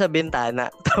lang siya sa bintana.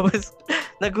 Tapos,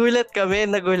 nagulat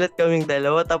kaming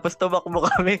dalawa. Tapos, tumakbo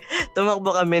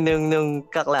kami nung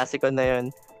kaklase ko na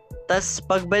yun. Tapos,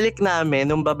 babalik na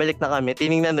kami,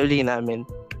 tiningnan uli namin.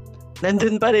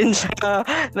 Nandun pa rin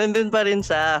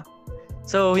siya.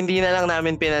 So, hindi na lang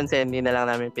namin pinansin.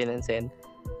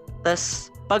 Tapos,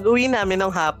 pag uwi namin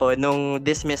ng hapon, nung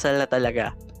dismissal na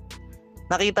talaga,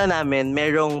 nakita namin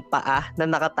merong paa na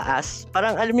nakataas.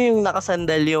 Parang alam mo yung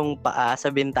nakasandal yung paa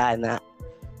sa bintana.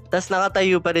 Tapos,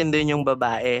 nakatayo pa rin dun yung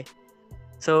babae.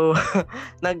 So,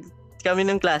 kami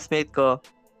ng classmate ko,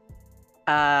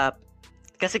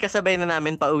 kasi kasabay na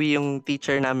namin pauwi yung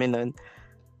teacher namin nun.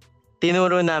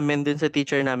 Tinuro namin dun sa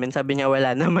teacher namin, sabi niya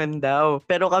wala naman daw.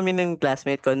 Pero kami ng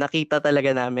classmate ko, nakita talaga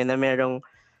namin na merong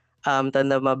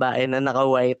tandang babae na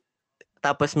naka-white.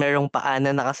 Tapos merong paa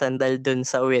na nakasandal dun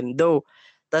sa window.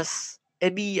 Tapos,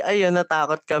 ayun,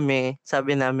 natakot kami.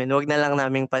 Sabi namin, wag na lang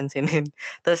naming pansinin.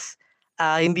 Tapos,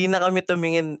 hindi na kami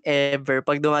tumingin ever.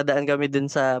 Pag dumadaan kami dun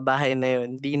sa bahay na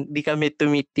yun, di kami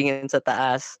tumitingin sa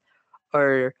taas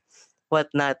or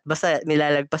whatnot. Basta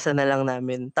nilalagpasan na lang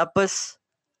namin. Tapos,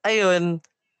 ayun,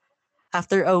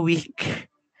 after a week,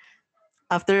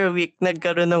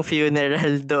 nagkaroon ng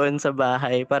funeral doon sa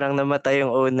bahay. Parang namatay yung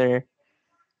owner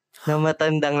na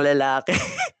matandang lalaki.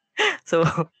 So,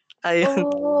 ayun.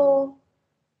 Oh,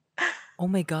 Oh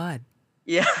my god.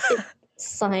 Yeah.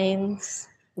 signs.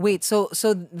 Wait, so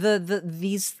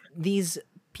these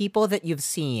people that you've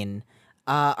seen,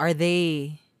 are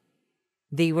they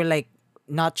were like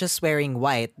not just wearing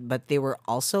white, but they were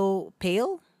also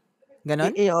pale?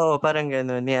 Ganon? Oo, parang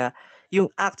ganun. Yeah.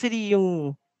 Yung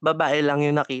babae lang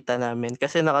yung nakita namin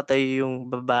kasi nakatayo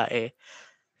yung babae.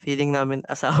 Feeling namin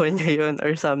asawa niya yun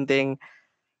or something.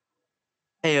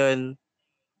 Ayun,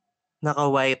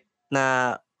 naka-white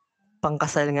na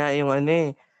pangkasal nga yung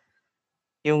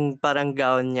yung parang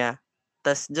gown niya.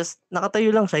 Tas just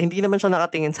nakatayo lang siya. Hindi naman siya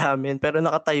nakatingin sa amin, pero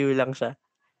nakatayo lang siya.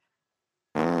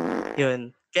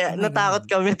 Yun. Kaya Oh my natakot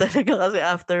God. kami talaga kasi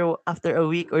after a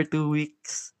week or 2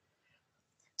 weeks.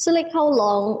 So like how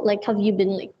long like have you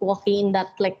been like walking in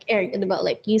that like area about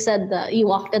like you said that you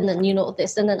walked and then you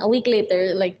noticed and then a week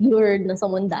later like you heard that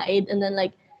someone died and then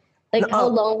like how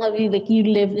No, long have you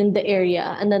lived in the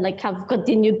area and then like have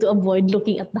continued to avoid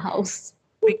looking at the house?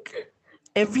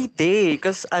 every day.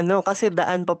 Kasi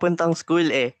daan papuntang school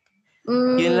eh.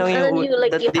 Yun lang And then you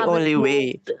like that's you the haven't only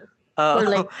way. moved for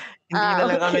like Hindi na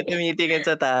lang kami okay. tumitingin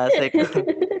sa taas. Like,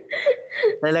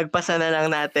 lalagpasan na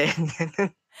lang natin.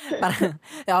 Parang,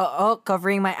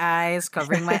 covering my eyes,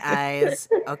 covering my eyes.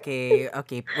 Okay,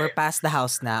 we're past the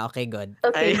house na. Okay, good.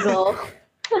 Okay, Ayun. go.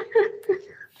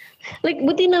 Like,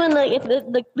 buti naman like if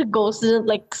the ghost didn't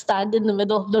like stand in the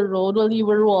middle of the road while you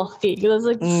were walking. It was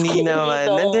like Hindi scary naman.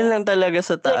 Nandun though. lang talaga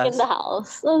sa Like in taas. the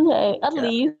house. Okay, at Yeah.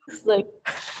 least like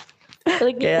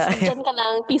Kaya, dyan ka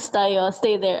lang, peace tayo,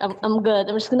 stay there. I'm good.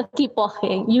 I'm just gonna keep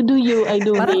walking. You do you, I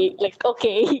do Parang, me. Like,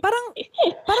 okay. parang,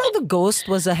 parang the ghost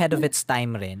was ahead of its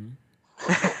time rin.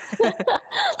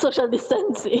 Social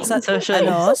distancing.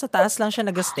 social, Sa taas lang siya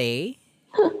nag-stay.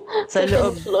 sa Second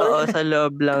loob, floor. oo, sa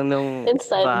loob lang nung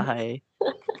Inside. bahay.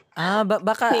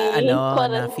 Baka See?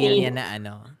 na-feel niya Quarantine. na Mga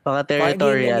Hindi na niya,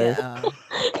 territorial.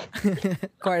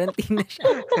 quarantine na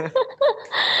siya.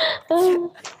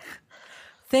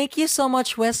 Thank you so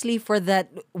much, Wesley, for that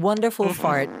wonderful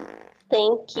fart.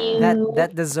 Thank That you.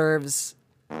 that deserves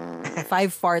 5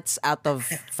 farts out of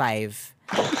 5.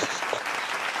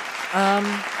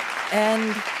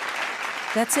 And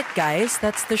that's it, guys.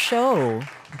 That's the show.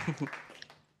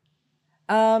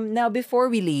 Now before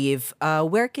we leave,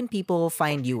 where can people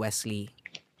find you, Wesley?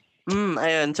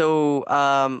 Ayun. So,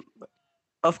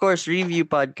 of course, review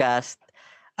podcast.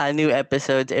 New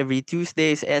episodes every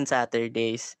Tuesdays and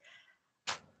Saturdays.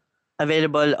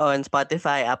 Available on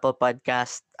Spotify, Apple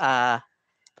Podcast,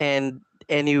 and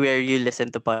anywhere you listen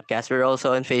to podcasts. We're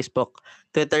also on Facebook,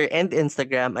 Twitter, and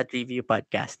Instagram at Review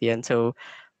Podcast. Yan. So,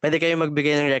 pwede kayo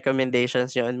magbigay ng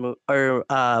recommendations nyo or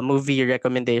movie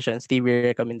recommendations, TV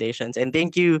recommendations. And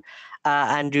thank you,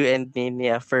 Andrew and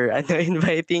Ninia, for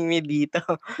inviting me dito.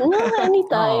 No,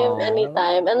 anytime, Aw.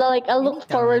 anytime. And like I look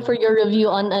forward for Anytime. your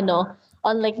review on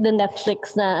on like the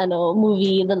Netflix na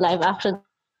movie, the live action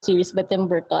series by Tim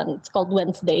Burton. It's called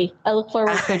Wednesday. I look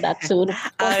forward for that soon.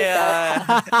 Want to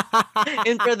tell?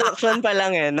 In production pa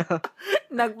lang no? Yeah.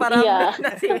 Nagparamdam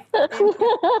na si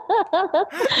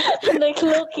Like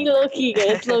low-key,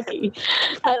 guys, low-key.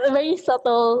 Very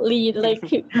subtly, like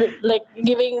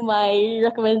giving my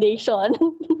recommendation.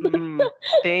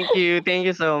 Thank you. Thank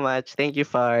you so much. Thank you,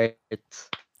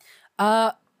 Farts.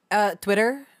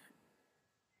 Twitter?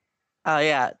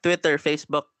 Yeah, Twitter,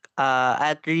 Facebook,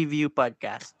 at Review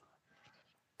Podcast.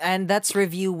 And that's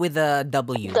review with a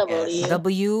W. W.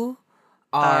 W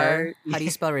R. How do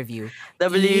you spell review?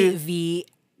 W. E-V.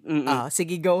 Mm-mm.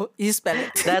 Sige, go. You spell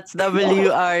it. That's WREVIEW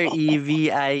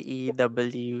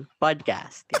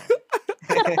podcast.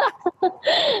 Yeah.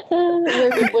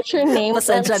 Where we butcher names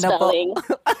and Pasensya na po. spelling.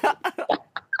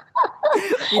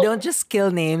 We don't just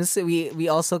kill names. We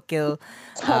also kill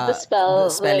How to spell, the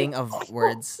spelling of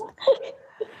words.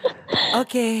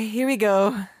 Okay, here we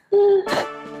go.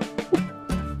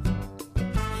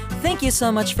 Thank you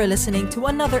so much for listening to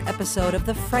another episode of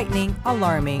the frightening,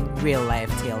 alarming, real-life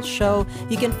tales show.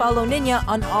 You can follow Ninya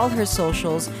on all her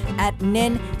socials at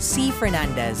Nin C.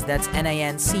 Fernandez. That's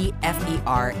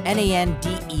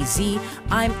NINCFERNANDEZ.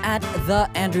 I'm at The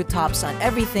Andrew Tops on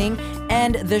everything.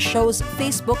 And the show's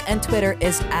Facebook and Twitter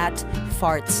is at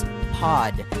Farts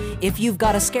Pod. If you've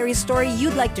got a scary story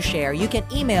you'd like to share, you can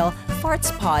email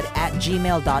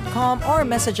fartspod@gmail.com or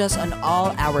message us on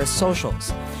all our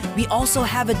socials. We also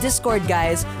have a Discord,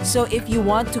 guys, so if you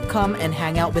want to come and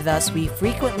hang out with us, we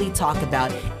frequently talk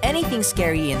about anything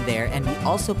scary in there, and we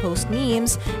also post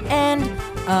memes and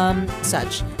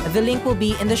such. The link will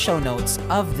be in the show notes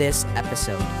of this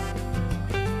episode.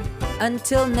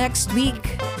 Until next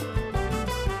week,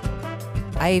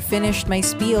 I finished my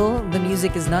spiel. The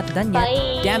music is not done yet.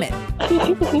 Bye. Damn it.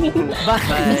 Bye.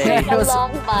 I was,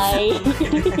 Long bye.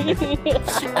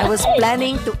 I was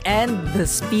planning to end the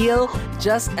spiel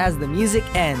just as the music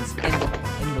ends in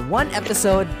the one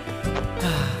episode.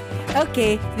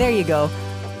 Okay, there you go.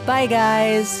 Bye,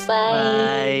 guys.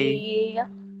 Bye.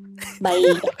 Bye.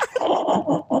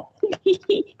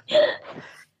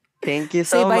 Thank you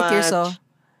Say so bye, much. Tirso.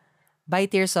 Bye,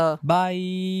 Tirso.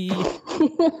 Bye.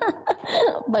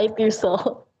 Bye,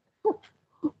 Tirso.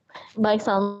 Bye,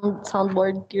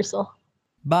 soundboard, Tirso.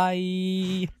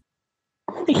 Bye.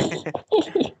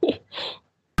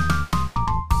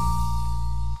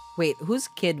 Wait, whose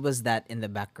kid was that in the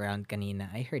background kanina?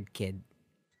 I heard kid.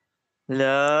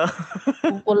 Hello.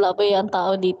 Wala ba yung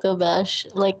tao dito, Bash?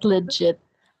 Like, legit.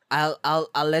 I'll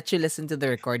let you listen to the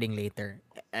recording later.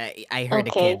 I heard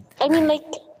a Okay. kid. I mean, like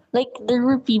there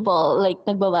were people, like,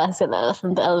 nagbaba sila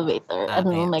from the elevator.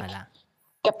 And Okay, like, pala.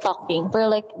 kept talking.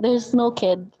 But, like, there's no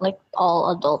kid. Like,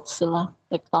 all adults sila,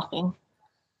 like, talking.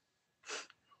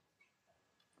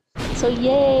 So,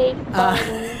 yay! Fun.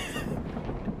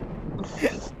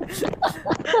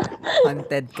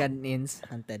 Haunted kanins.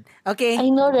 Haunted. Okay.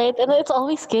 I know, right? And it's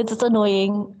always kids. It's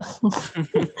annoying.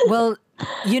 Well,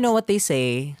 you know what they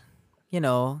say. You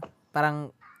know,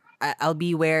 parang I'll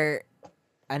be where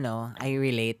I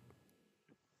relate.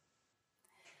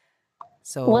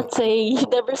 So What say? You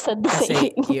never said the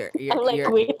kasi saying. I'm like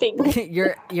waiting.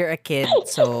 you're a kid,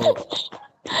 so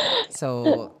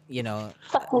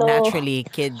Fuck no. naturally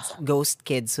ghost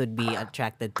kids would be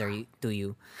attracted to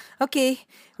you. Okay,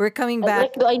 we're coming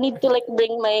Like, back. do I need to like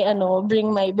bring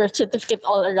my birth certificate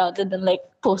all around and then like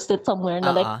post it somewhere?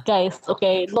 Na like, Uh-uh. guys,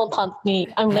 okay, don't hunt me.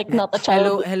 I'm like not a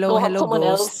Hello, child. hello, Go hunt hello, someone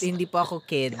ghost. else. Hindi po ako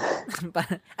kid.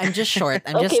 I'm just short.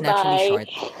 I'm Okay, just naturally bye. short.